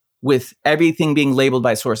start with everything being labeled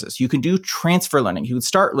by sources. You can do transfer learning. You would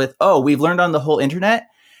start with, oh, we've learned on the whole internet.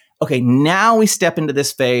 Okay, now we step into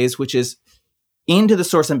this phase, which is into the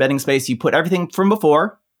source embedding space. You put everything from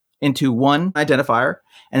before into one identifier,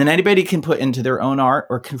 and then anybody can put into their own art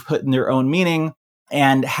or can put in their own meaning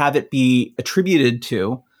and have it be attributed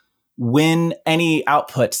to when any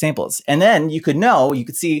output samples. And then you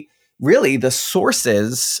could see really the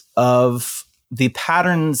sources of the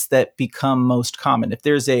patterns that become most common. If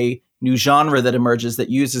there's a new genre that emerges that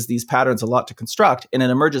uses these patterns a lot to construct, and it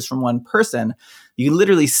emerges from one person, you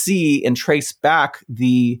literally see and trace back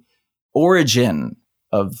the origin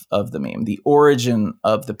of the meme, the origin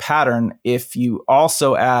of the pattern, if you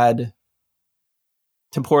also add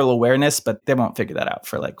temporal awareness, but they won't figure that out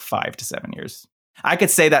for like 5 to 7 years. I could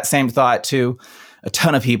say that same thought to a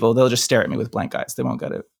ton of people. They'll just stare at me with blank eyes. They won't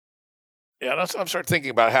get it. Yeah, I'm starting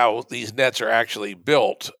thinking about how these nets are actually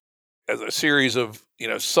built as a series of,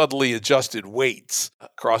 subtly adjusted weights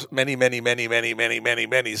across many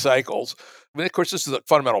cycles. I mean, of course, this is a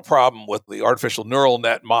fundamental problem with the artificial neural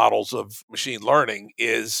net models of machine learning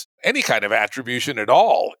is any kind of attribution at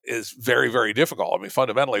all is very, very difficult. I mean,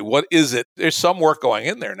 fundamentally, what is it? There's some work going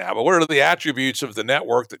in there now, but what are the attributes of the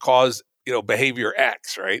network that cause, behavior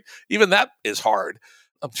X, right? Even that is hard.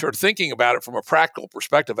 I'm sort of thinking about it from a practical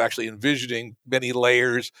perspective, actually envisioning many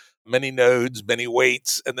layers, many nodes, many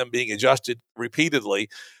weights, and them being adjusted repeatedly.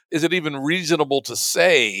 Is it even reasonable to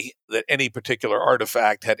say that any particular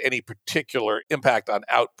artifact had any particular impact on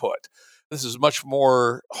output? This is much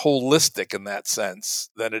more holistic in that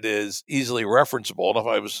sense than it is easily referenceable. And if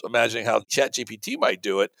I was imagining how ChatGPT might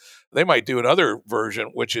do it, they might do another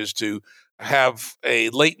version, which is to have a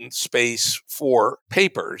latent space for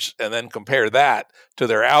papers and then compare that to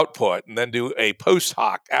their output and then do a post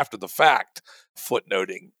hoc after the fact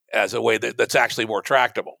footnoting as a way that's actually more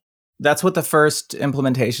tractable. That's what the first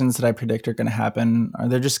implementations that I predict are going to happen.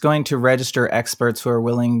 They're just going to register experts who are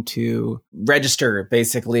willing to register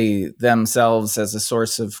basically themselves as a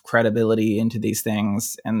source of credibility into these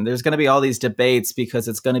things. And there's going to be all these debates because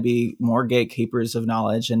it's going to be more gatekeepers of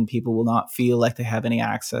knowledge, and people will not feel like they have any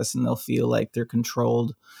access, and they'll feel like they're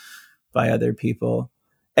controlled by other people.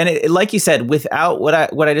 And like you said, without what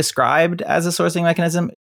I described as a sourcing mechanism,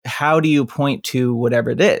 how do you point to whatever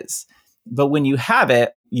it is? But when you have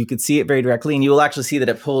it, you could see it very directly, and you will actually see that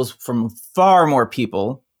it pulls from far more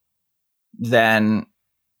people than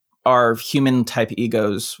our human type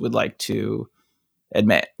egos would like to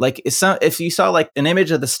admit. Like if you saw like an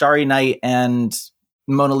image of the Starry Night and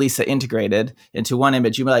Mona Lisa integrated into one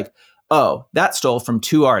image, you'd be like, oh, that stole from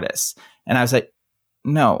 2 artists. And I was like,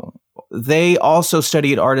 no, they also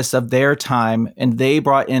studied artists of their time, and they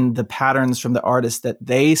brought in the patterns from the artists that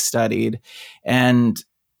they studied. And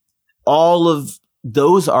all of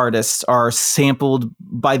those artists are sampled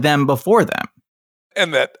by them before them.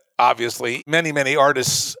 And that obviously many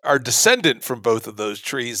artists are descendant from both of those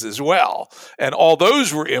trees as well. And all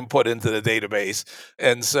those were input into the database.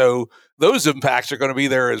 And so those impacts are going to be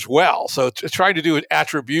there as well. So trying to do an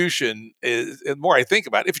attribution is, and the more I think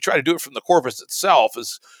about it, if you try to do it from the corpus itself,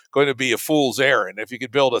 is going to be a fool's errand. If you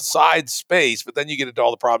could build a side space, but then you get into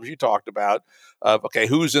all the problems you talked about of, okay,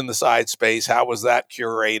 who's in the side space? How was that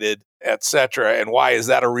curated, et cetera? And why is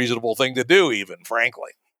that a reasonable thing to do even,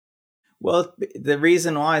 frankly? Well, the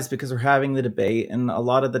reason why is because we're having the debate, and a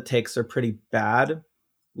lot of the takes are pretty bad.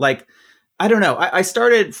 Like, I don't know. I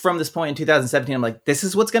started from this point in 2017. I'm like, this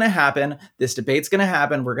is what's going to happen. This debate's going to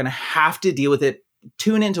happen. We're going to have to deal with it.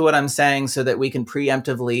 Tune into what I'm saying so that we can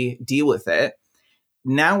preemptively deal with it.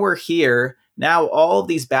 Now we're here. Now all of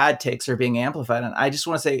these bad takes are being amplified. And I just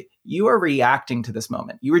want to say, you are reacting to this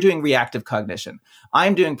moment. You are doing reactive cognition.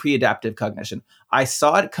 I'm doing pre-adaptive cognition. I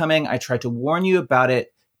saw it coming. I tried to warn you about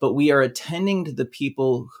it, but we are attending to the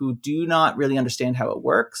people who do not really understand how it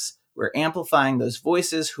works. We're amplifying those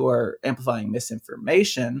voices who are amplifying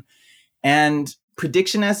misinformation, and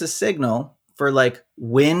prediction as a signal for like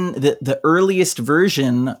when the earliest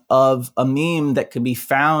version of a meme that could be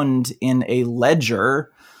found in a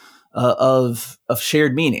ledger of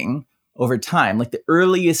shared meaning over time, like the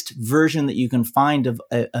earliest version that you can find of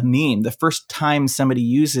a meme, the first time somebody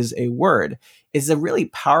uses a word, is a really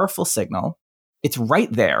powerful signal. It's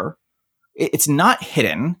right there. It's not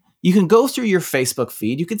hidden. You can go through your Facebook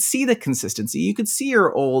feed. You could see the consistency. You could see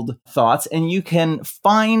your old thoughts, and you can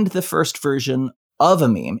find the first version of a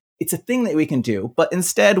meme. it's a thing that we can do. But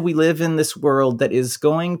instead, we live in this world that is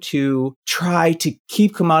going to try to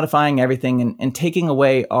keep commodifying everything and taking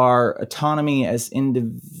away our autonomy as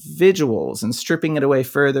individuals and stripping it away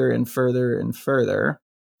further and further and further.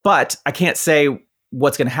 But I can't say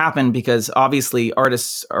what's going to happen because obviously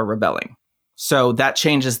artists are rebelling. So that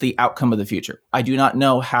changes the outcome of the future. I do not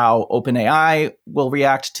know how OpenAI will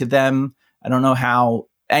react to them. I don't know how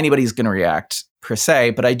anybody's going to react per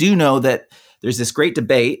se, but I do know that there's this great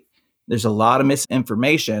debate. There's a lot of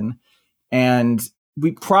misinformation, and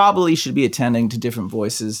we probably should be attending to different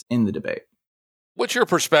voices in the debate. What's your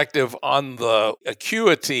perspective on the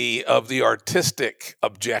acuity of the artistic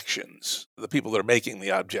objections, the people that are making the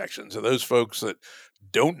objections? Are those folks that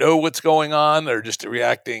don't know what's going on? They're just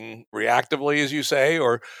reacting reactively, as you say?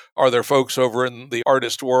 Or are there folks over in the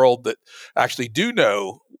artist world that actually do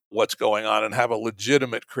know what's going on and have a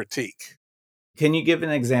legitimate critique? Can you give an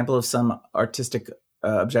example of some artistic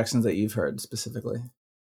objections that you've heard specifically?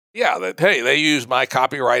 Yeah, that, hey, they use my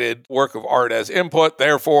copyrighted work of art as input,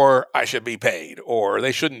 therefore I should be paid, or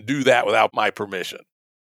they shouldn't do that without my permission.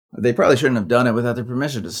 They probably shouldn't have done it without their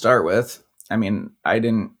permission to start with. I mean, I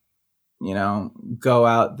didn't, go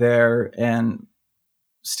out there and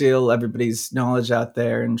steal everybody's knowledge out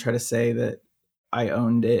there and try to say that I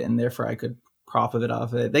owned it and therefore I could profit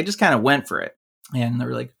off it. They just kind of went for it. And they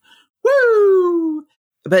were like, woo!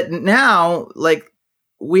 But now,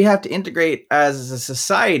 we have to integrate as a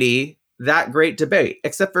society that great debate,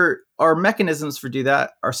 except for our mechanisms for do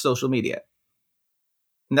that are social media.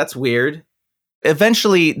 And that's weird.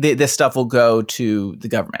 Eventually, this stuff will go to the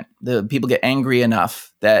government. The people get angry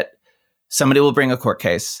enough that somebody will bring a court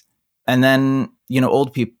case. And then,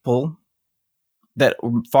 old people that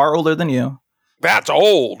are far older than you. That's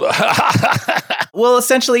old. Will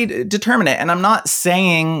essentially determine it. And I'm not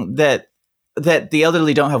saying that the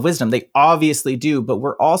elderly don't have wisdom. They obviously do, but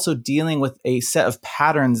we're also dealing with a set of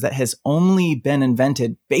patterns that has only been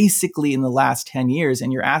invented basically in the last 10 years.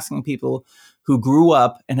 And you're asking people who grew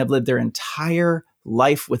up and have lived their entire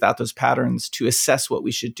life without those patterns to assess what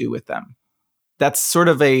we should do with them. That's sort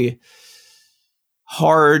of a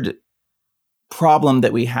hard problem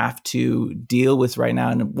that we have to deal with right now.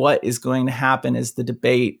 And what is going to happen is the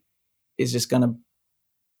debate is just going to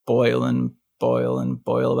boil and boil and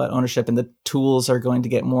boil about ownership, and the tools are going to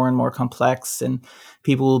get more and more complex, and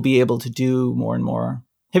people will be able to do more and more.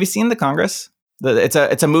 Have you seen The Congress?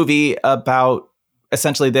 It's a movie about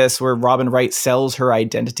essentially this, where Robin Wright sells her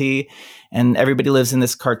identity, and everybody lives in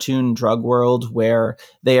this cartoon drug world where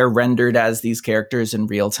they are rendered as these characters in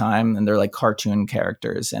real time, and they're like cartoon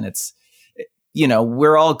characters. And it's,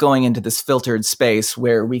 we're all going into this filtered space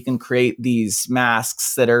where we can create these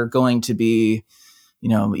masks that are going to be,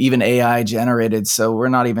 even AI generated. So we're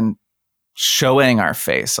not even showing our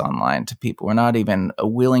face online to people. We're not even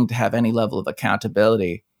willing to have any level of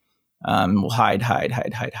accountability. We'll hide.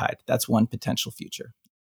 That's one potential future.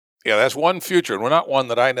 Yeah, that's one future, and we're not one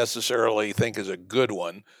that I necessarily think is a good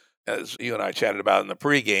one. As you and I chatted about in the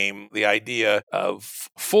pregame, the idea of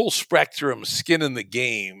full spectrum skin in the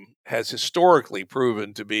game has historically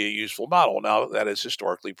proven to be a useful model. Now, that is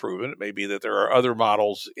historically proven. It may be that there are other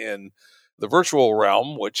models in the virtual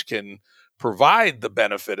realm which can provide the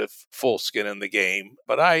benefit of full skin in the game.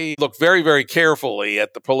 But I look very, very carefully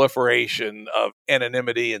at the proliferation of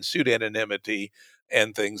anonymity and pseudonymity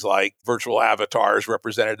and things like virtual avatars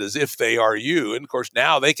represented as if they are you. And of course,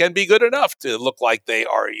 now they can be good enough to look like they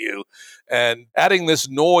are you. And adding this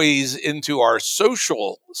noise into our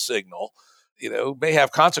social signal, may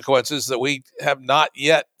have consequences that we have not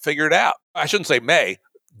yet figured out. I shouldn't say may,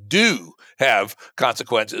 do have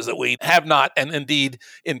consequences that we have not, and indeed,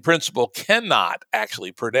 in principle, cannot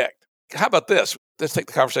actually predict. How about this? Let's take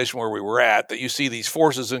the conversation where we were at, that you see these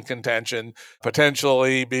forces in contention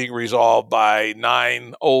potentially being resolved by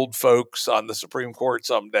 9 old folks on the Supreme Court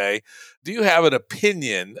someday. Do you have an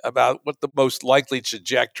opinion about what the most likely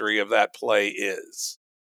trajectory of that play is?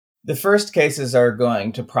 The first cases are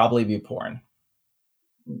going to probably be porn.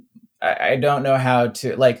 I don't know how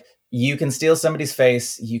to, you can steal somebody's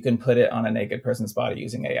face, you can put it on a naked person's body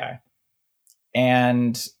using AI.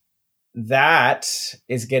 And that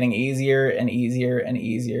is getting easier and easier and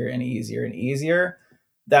easier and easier and easier.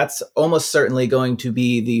 That's almost certainly going to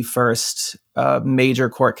be the first major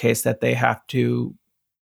court case that they have to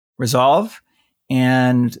resolve.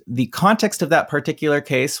 And the context of that particular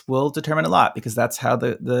case will determine a lot, because that's how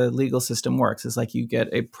the legal system works. It's like you get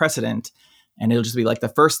a precedent, and it'll just be like the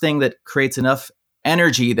first thing that creates enough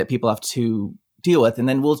energy that people have to deal with. And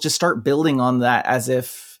then we'll just start building on that as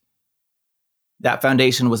if that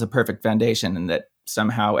foundation was a perfect foundation, and that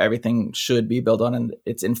somehow everything should be built on and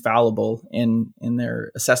it's infallible in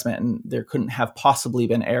their assessment and there couldn't have possibly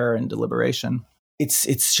been error in deliberation.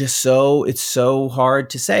 It's so hard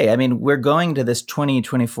to say. I mean, we're going to this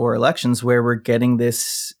 2024 elections where we're getting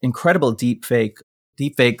this incredible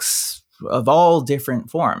deepfakes of all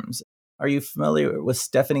different forms. Are you familiar with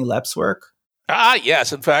Stephanie Lepp's work?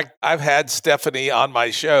 Yes. In fact, I've had Stephanie on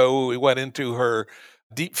my show. We went into her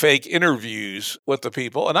deepfake interviews with the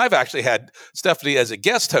people, and I've actually had Stephanie as a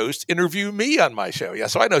guest host interview me on my show. Yeah,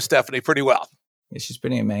 so I know Stephanie pretty well. Yeah, she's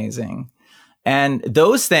pretty amazing. And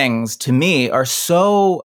those things to me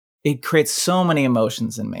it creates so many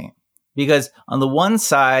emotions in me because on the one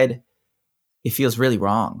side, it feels really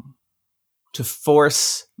wrong to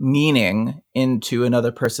force meaning into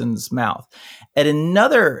another person's mouth. At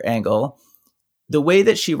another angle, the way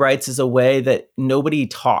that she writes is a way that nobody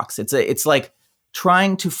talks. It's like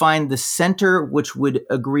trying to find the center, which would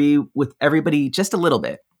agree with everybody just a little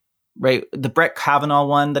bit, right? The Brett Kavanaugh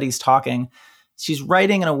one that he's talking, she's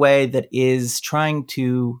writing in a way that is trying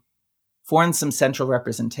to form some central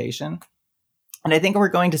representation. And I think we're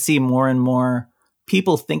going to see more and more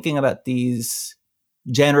people thinking about these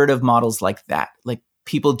generative models like that, like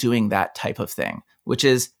people doing that type of thing, which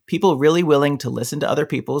is people really willing to listen to other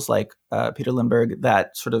people's, like Peter Lindbergh,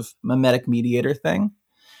 that sort of mimetic mediator thing,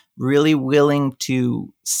 really willing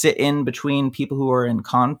to sit in between people who are in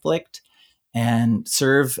conflict and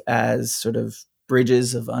serve as sort of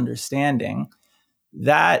bridges of understanding.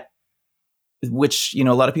 That, which, a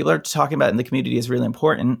lot of people are talking about in the community, is really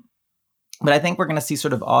important. But I think we're going to see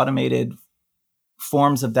sort of automated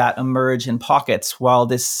forms of that emerge in pockets while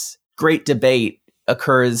this great debate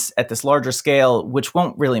occurs at this larger scale, which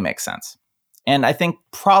won't really make sense. And I think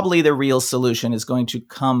probably the real solution is going to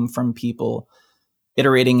come from people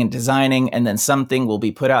iterating and designing, and then something will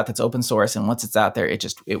be put out that's open source. And once it's out there,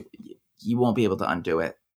 you won't be able to undo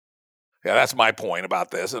it. Yeah, that's my point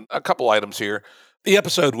about this. And a couple items here. The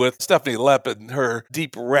episode with Stephanie Lepp and her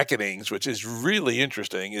Deep Reckonings, which is really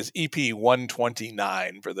interesting, is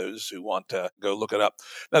EP129 for those who want to go look it up.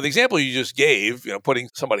 Now, the example you just gave, putting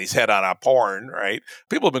somebody's head on a porn, right?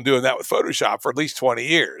 People have been doing that with Photoshop for at least 20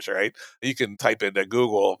 years, right? You can type into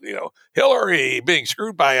Google, Hillary being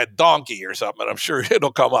screwed by a donkey or something, and I'm sure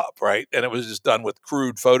it'll come up, right? And it was just done with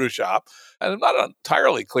crude Photoshop. And I'm not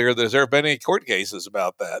entirely clear that there have been any court cases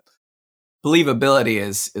about that. Believability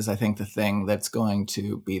is I think the thing that's going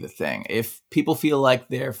to be the thing. If people feel like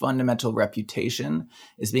their fundamental reputation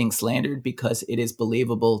is being slandered because it is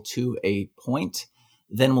believable to a point,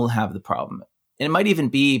 then we'll have the problem. And it might even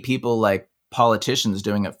be people like politicians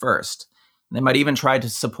doing it first. They might even try to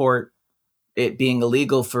support it being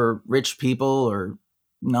illegal for rich people or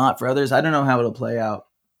not for others. I don't know how it'll play out,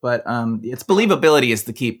 but it's believability is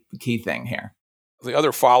the key thing here. The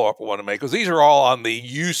other follow-up I want to make, because these are all on the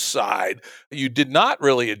use side. You did not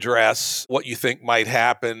really address what you think might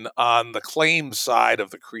happen on the claim side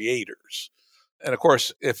of the creators. And of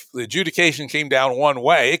course, if the adjudication came down one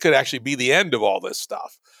way, it could actually be the end of all this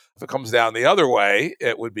stuff. If it comes down the other way,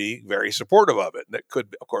 it would be very supportive of it. And it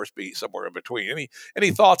could, of course, be somewhere in between.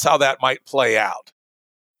 Any thoughts how that might play out?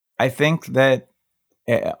 I think that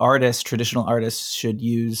traditional artists should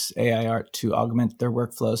use AI art to augment their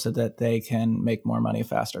workflow so that they can make more money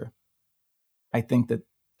faster. I think that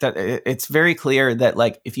it's very clear that,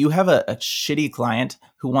 like, if you have a shitty client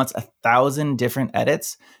who wants 1,000 different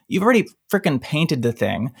edits, you've already freaking painted the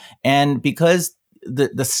thing. And because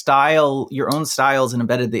the style, your own style is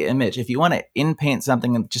embedded in the image, if you want to in-paint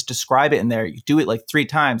something and just describe it in there, you do it like 3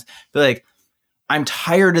 times. Be like, I'm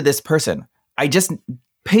tired of this person.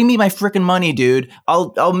 Pay me my freaking money, dude.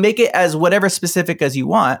 I'll make it as whatever specific as you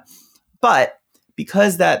want. But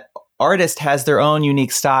because that artist has their own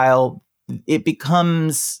unique style, it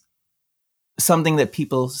becomes something that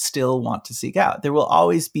people still want to seek out. There will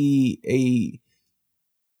always be a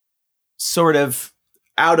sort of,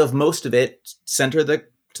 out of most of it, center the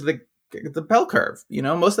bell curve.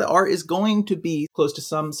 Most of the art is going to be close to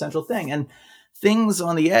some central thing. And things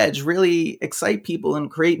on the edge really excite people and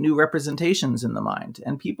create new representations in the mind.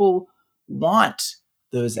 And people want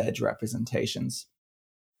those edge representations.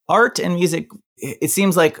 Art and music, it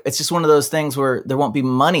seems like it's just one of those things where there won't be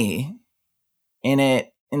money in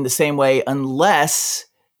it in the same way unless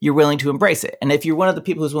you're willing to embrace it. And if you're one of the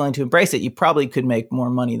people who's willing to embrace it, you probably could make more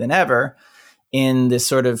money than ever in this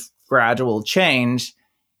sort of gradual change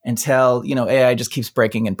until, AI just keeps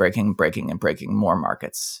breaking and breaking and breaking and breaking more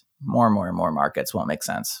markets. More and more and more markets won't make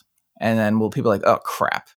sense. And then people like, oh,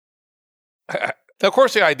 crap. Of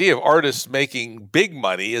course, the idea of artists making big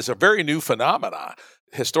money is a very new phenomenon.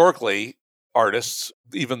 Historically, artists,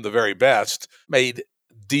 even the very best, made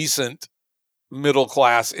decent middle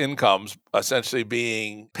class incomes essentially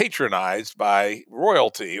being patronized by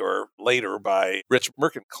royalty or later by rich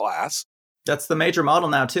merchant class. That's the major model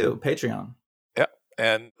now too, Patreon. Yep.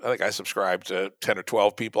 And I think I subscribe to 10 or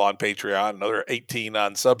 12 people on Patreon, another 18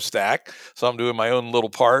 on Substack. So I'm doing my own little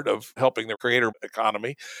part of helping the creator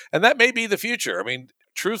economy. And that may be the future. I mean,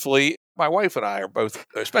 truthfully, my wife and I are both,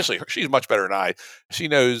 especially her, she's much better than I. She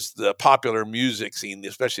knows the popular music scene,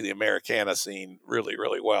 especially the Americana scene, really,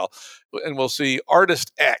 really well. And we'll see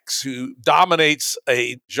artist X who dominates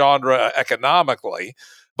a genre economically,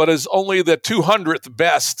 but is only the 200th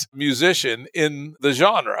best musician in the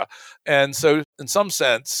genre. And so, in some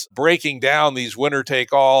sense, breaking down these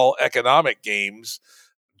winner-take-all economic games,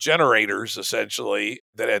 generators essentially,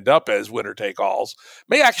 that end up as winner-take-alls,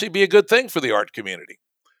 may actually be a good thing for the art community.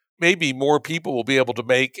 Maybe more people will be able to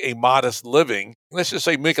make a modest living, let's just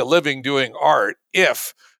say make a living doing art,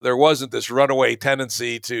 if there wasn't this runaway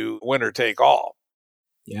tendency to winner-take-all.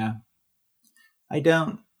 Yeah. I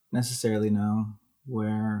don't necessarily know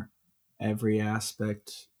where every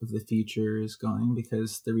aspect of the future is going,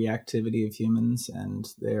 because the reactivity of humans and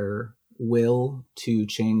their will to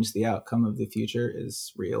change the outcome of the future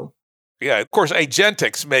is real. Yeah, of course,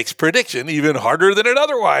 agentics makes prediction even harder than it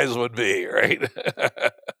otherwise would be, right?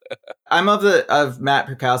 I'm of Matt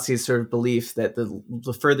Perkowski's sort of belief that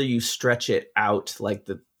the further you stretch it out,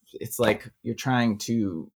 it's like you're trying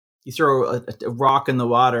to, you throw a rock in the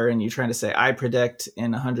water and you're trying to say, I predict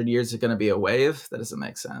in 100 years there's going to be a wave. That doesn't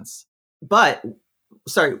make sense. But,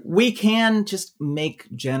 we can just make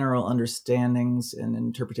general understandings and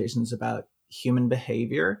interpretations about human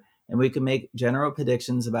behavior, and we can make general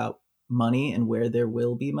predictions about money and where there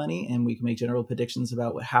will be money, and we can make general predictions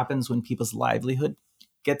about what happens when people's livelihood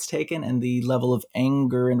gets taken and the level of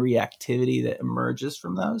anger and reactivity that emerges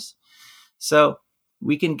from those. So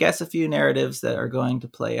we can guess a few narratives that are going to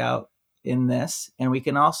play out in this, and we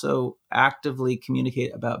can also actively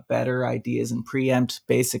communicate about better ideas and preempt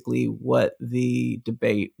basically what the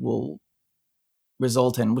debate will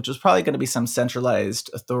result in, which is probably going to be some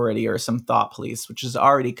centralized authority or some thought police, which is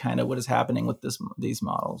already kind of what is happening with these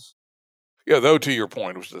models. Yeah, though, to your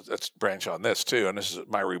point, let's branch on this too, and this is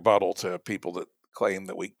my rebuttal to people that claim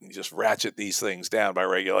that we can just ratchet these things down by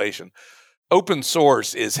regulation. Open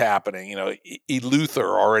source is happening. Eleuther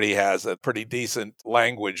already has a pretty decent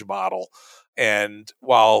language model. And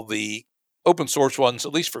while the open source ones,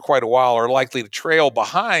 at least for quite a while, are likely to trail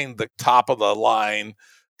behind the top of the line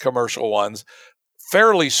commercial ones,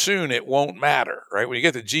 fairly soon it won't matter, right? When you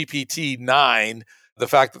get to GPT-9, the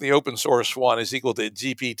fact that the open source one is equal to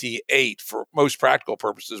GPT-8 for most practical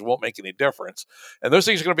purposes won't make any difference. And those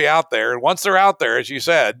things are going to be out there. And once they're out there, as you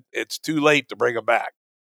said, it's too late to bring them back.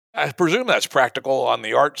 I presume that's practical on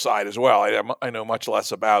the art side as well. I know much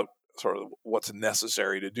less about sort of what's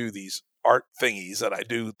necessary to do these art thingies than I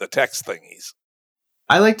do the text thingies.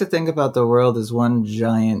 I like to think about the world as one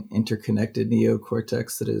giant interconnected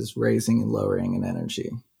neocortex that is raising and lowering in energy,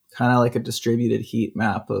 kind of like a distributed heat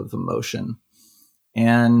map of emotion.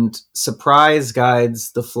 And surprise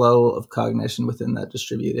guides the flow of cognition within that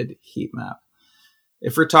distributed heat map.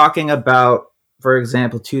 If we're talking about, for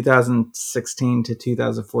example, 2016 to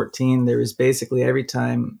 2014, there was basically every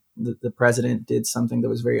time the president did something that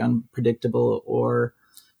was very unpredictable or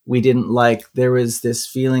we didn't like, there was this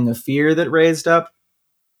feeling of fear that raised up.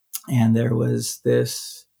 And there was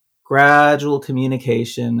this gradual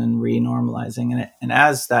communication and renormalizing. And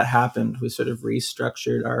as that happened, we sort of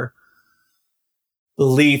restructured our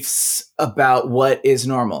beliefs about what is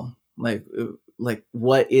normal, like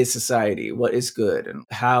what is society, what is good, and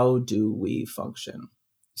how do we function.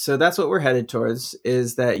 So that's what we're headed towards,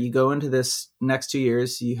 is that you go into this next 2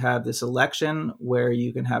 years, you have this election where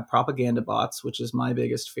you can have propaganda bots, which is my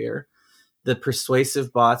biggest fear, the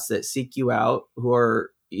persuasive bots that seek you out, who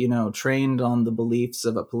are, trained on the beliefs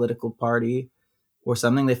of a political party or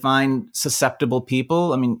something. They find susceptible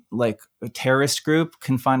people. I mean, like a terrorist group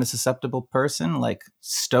can find a susceptible person, like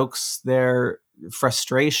stokes their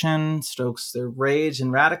frustration, stokes their rage,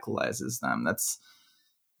 and radicalizes them.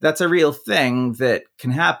 That's a real thing that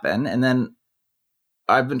can happen. And then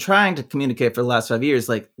I've been trying to communicate for the last 5 years,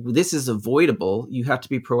 like, this is avoidable. You have to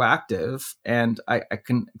be proactive. And I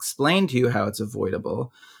can explain to you how it's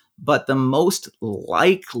avoidable. But the most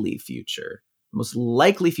likely future,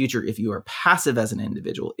 if you are passive as an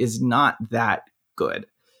individual, is not that good.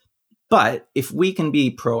 But if we can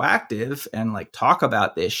be proactive and talk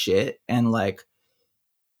about this shit and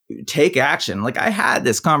take action. I had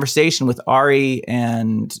this conversation with Ari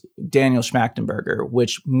and Daniel Schmachtenberger,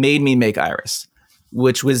 which made me make Iris,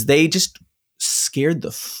 which was they just scared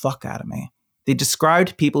the fuck out of me. They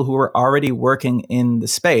described people who were already working in the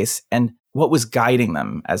space and what was guiding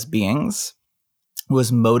them as beings,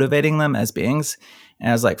 was motivating them as beings. And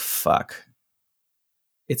I was like, fuck,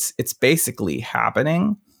 it's basically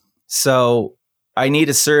happening. So I need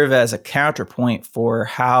to serve as a counterpoint for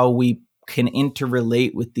how we can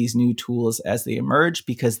interrelate with these new tools as they emerge,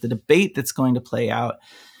 because the debate that's going to play out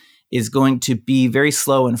is going to be very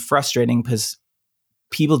slow and frustrating because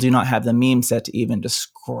people do not have the meme set to even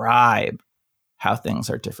describe how things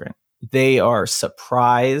are different. They are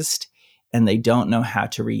surprised and they don't know how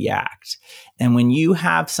to react. And when you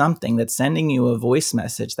have something that's sending you a voice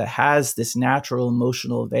message that has this natural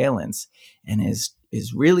emotional valence and is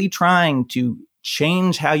really trying to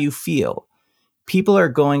change how you feel, people are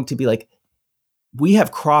going to be like, we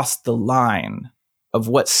have crossed the line of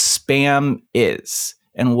what spam is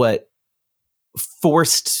and what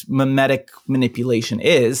forced mimetic manipulation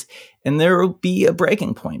is. And there will be a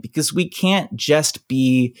breaking point because we can't just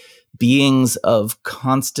be beings of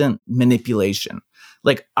constant manipulation.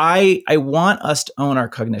 Like I want us to own our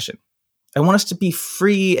cognition. I want us to be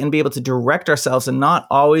free and be able to direct ourselves and not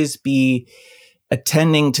always be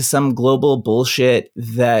attending to some global bullshit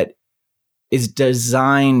that is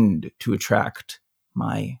designed to attract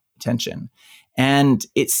my attention. And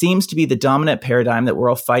it seems to be the dominant paradigm that we're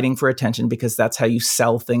all fighting for attention because that's how you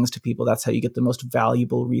sell things to people. That's how you get the most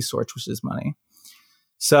valuable resource, which is money.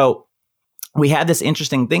 So we had this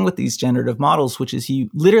interesting thing with these generative models, which is you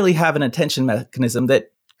literally have an attention mechanism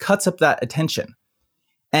that cuts up that attention.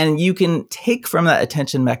 And you can take from that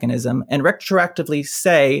attention mechanism and retroactively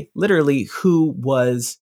say literally who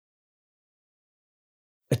was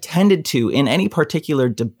attended to in any particular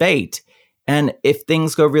debate. And if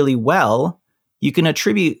things go really well, you can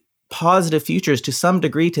attribute positive futures to some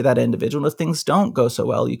degree to that individual. If things don't go so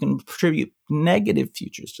well, you can attribute negative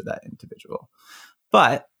futures to that individual.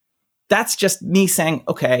 But that's just me saying,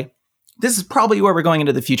 okay, this is probably where we're going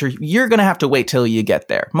into the future. You're going to have to wait till you get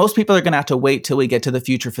there. Most people are going to have to wait till we get to the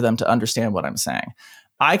future for them to understand what I'm saying.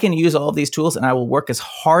 I can use all of these tools and I will work as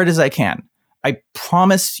hard as I can. I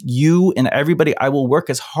promise you and everybody, I will work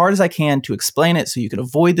as hard as I can to explain it so you can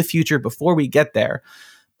avoid the future before we get there.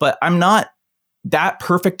 But I'm not that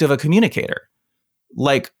perfect of a communicator.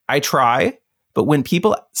 Like I try, but when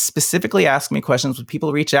people specifically ask me questions, when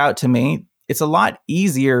people reach out to me, it's a lot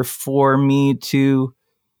easier for me to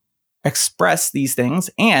express these things,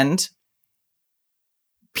 and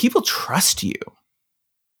people trust you.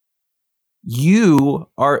 You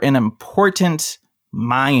are an important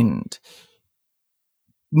mind.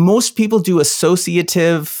 Most people do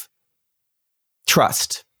associative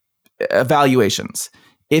trust evaluations.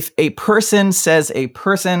 If a person says a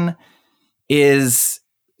person is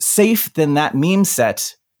safe, then that meme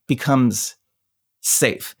set becomes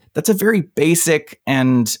safe. That's a very basic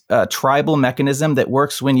and tribal mechanism that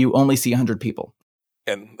works when you only see 100 people.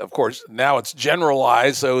 And of course, now it's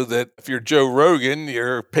generalized so that if you're Joe Rogan,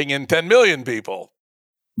 you're pinging 10 million people.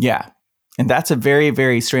 Yeah. And that's a very,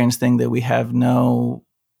 very strange thing that we have no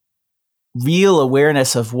real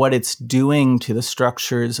awareness of what it's doing to the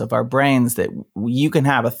structures of our brains, that you can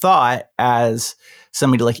have a thought as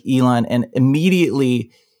somebody like Elon and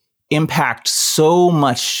immediately impact so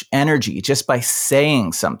much energy just by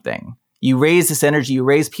saying something. You raise this energy, you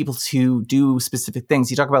raise people to do specific things.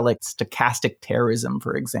 You talk about like stochastic terrorism,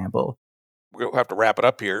 for example. We'll have to wrap it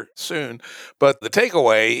up here soon. But the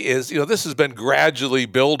takeaway is, this has been gradually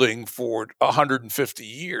building for 150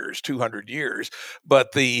 years, 200 years.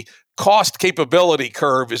 But the cost capability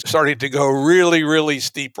curve is starting to go really, really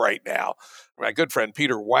steep right now. My good friend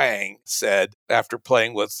Peter Wang said, after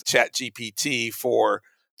playing with ChatGPT for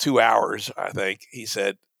 2 hours, I think, he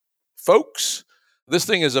said, folks, this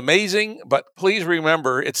thing is amazing, but please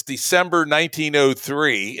remember it's December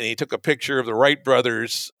 1903, and he took a picture of the Wright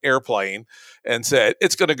brothers airplane and said,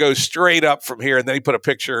 it's going to go straight up from here. And then he put a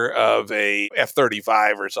picture of a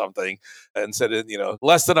F-35 or something and said,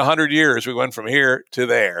 less than 100 years, we went from here to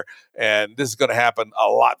there. And this is going to happen a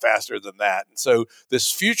lot faster than that. And so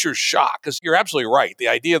this future shock, because you're absolutely right, the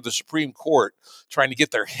idea of the Supreme Court trying to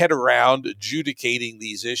get their head around adjudicating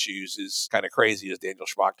these issues is kind of crazy, as Daniel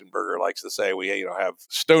Schmachtenberger likes to say. We have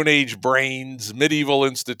Stone Age brains, medieval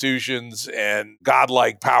institutions, and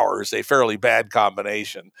godlike powers, a fairly bad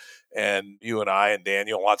combination. And you and I and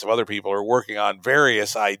Daniel and lots of other people are working on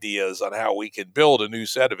various ideas on how we can build a new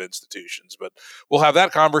set of institutions. But we'll have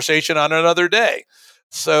that conversation on another day.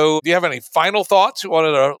 So do you have any final thoughts you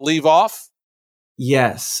wanted to leave off?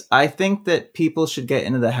 Yes, I think that people should get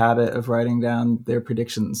into the habit of writing down their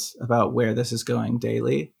predictions about where this is going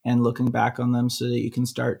daily and looking back on them so that you can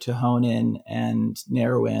start to hone in and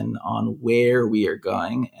narrow in on where we are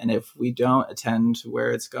going. And if we don't attend to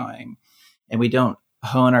where it's going and we don't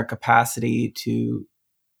hone our capacity to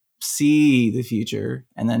see the future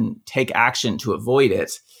and then take action to avoid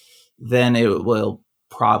it, then it will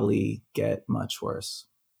probably get much worse.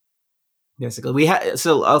 Basically,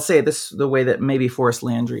 so I'll say this the way that maybe Forrest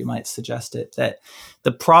Landry might suggest it, that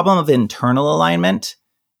the problem of internal alignment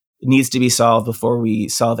needs to be solved before we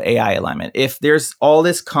solve AI alignment. If there's all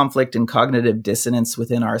this conflict and cognitive dissonance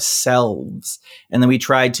within ourselves, and then we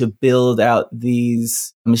try to build out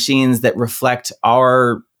these machines that reflect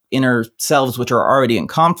our inner selves, which are already in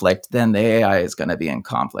conflict, then the AI is going to be in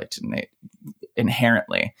conflict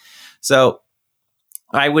inherently. So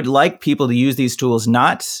I would like people to use these tools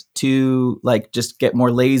not to like just get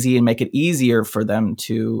more lazy and make it easier for them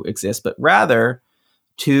to exist, but rather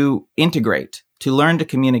to integrate, to learn to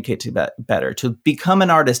communicate better, to become an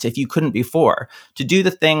artist if you couldn't before, to do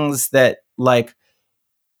the things that like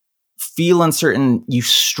feel uncertain, you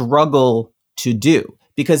struggle to do.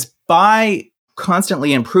 Because by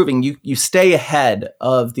constantly improving, you stay ahead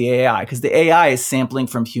of the AI because the AI is sampling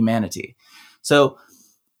from humanity. So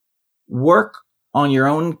work on your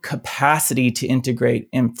own capacity to integrate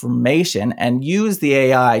information and use the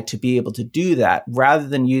AI to be able to do that rather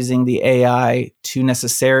than using the AI to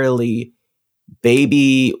necessarily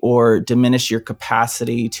baby or diminish your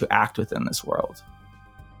capacity to act within this world.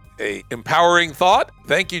 A empowering thought.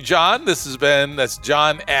 Thank you, John. That's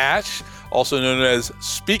John Ash, also known as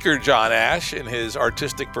Speaker John Ash in his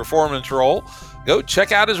artistic performance role. Go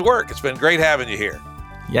check out his work. It's been great having you here.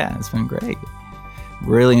 Yeah, it's been great.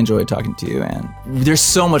 Really enjoyed talking to you, and there's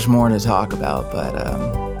so much more to talk about, but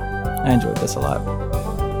I enjoyed this a lot.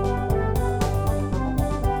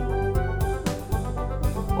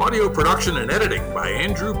 Audio production and editing by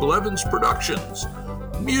Andrew Blevins Productions.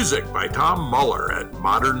 Music by Tom Muller at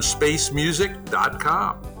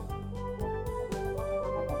modernspacemusic.com.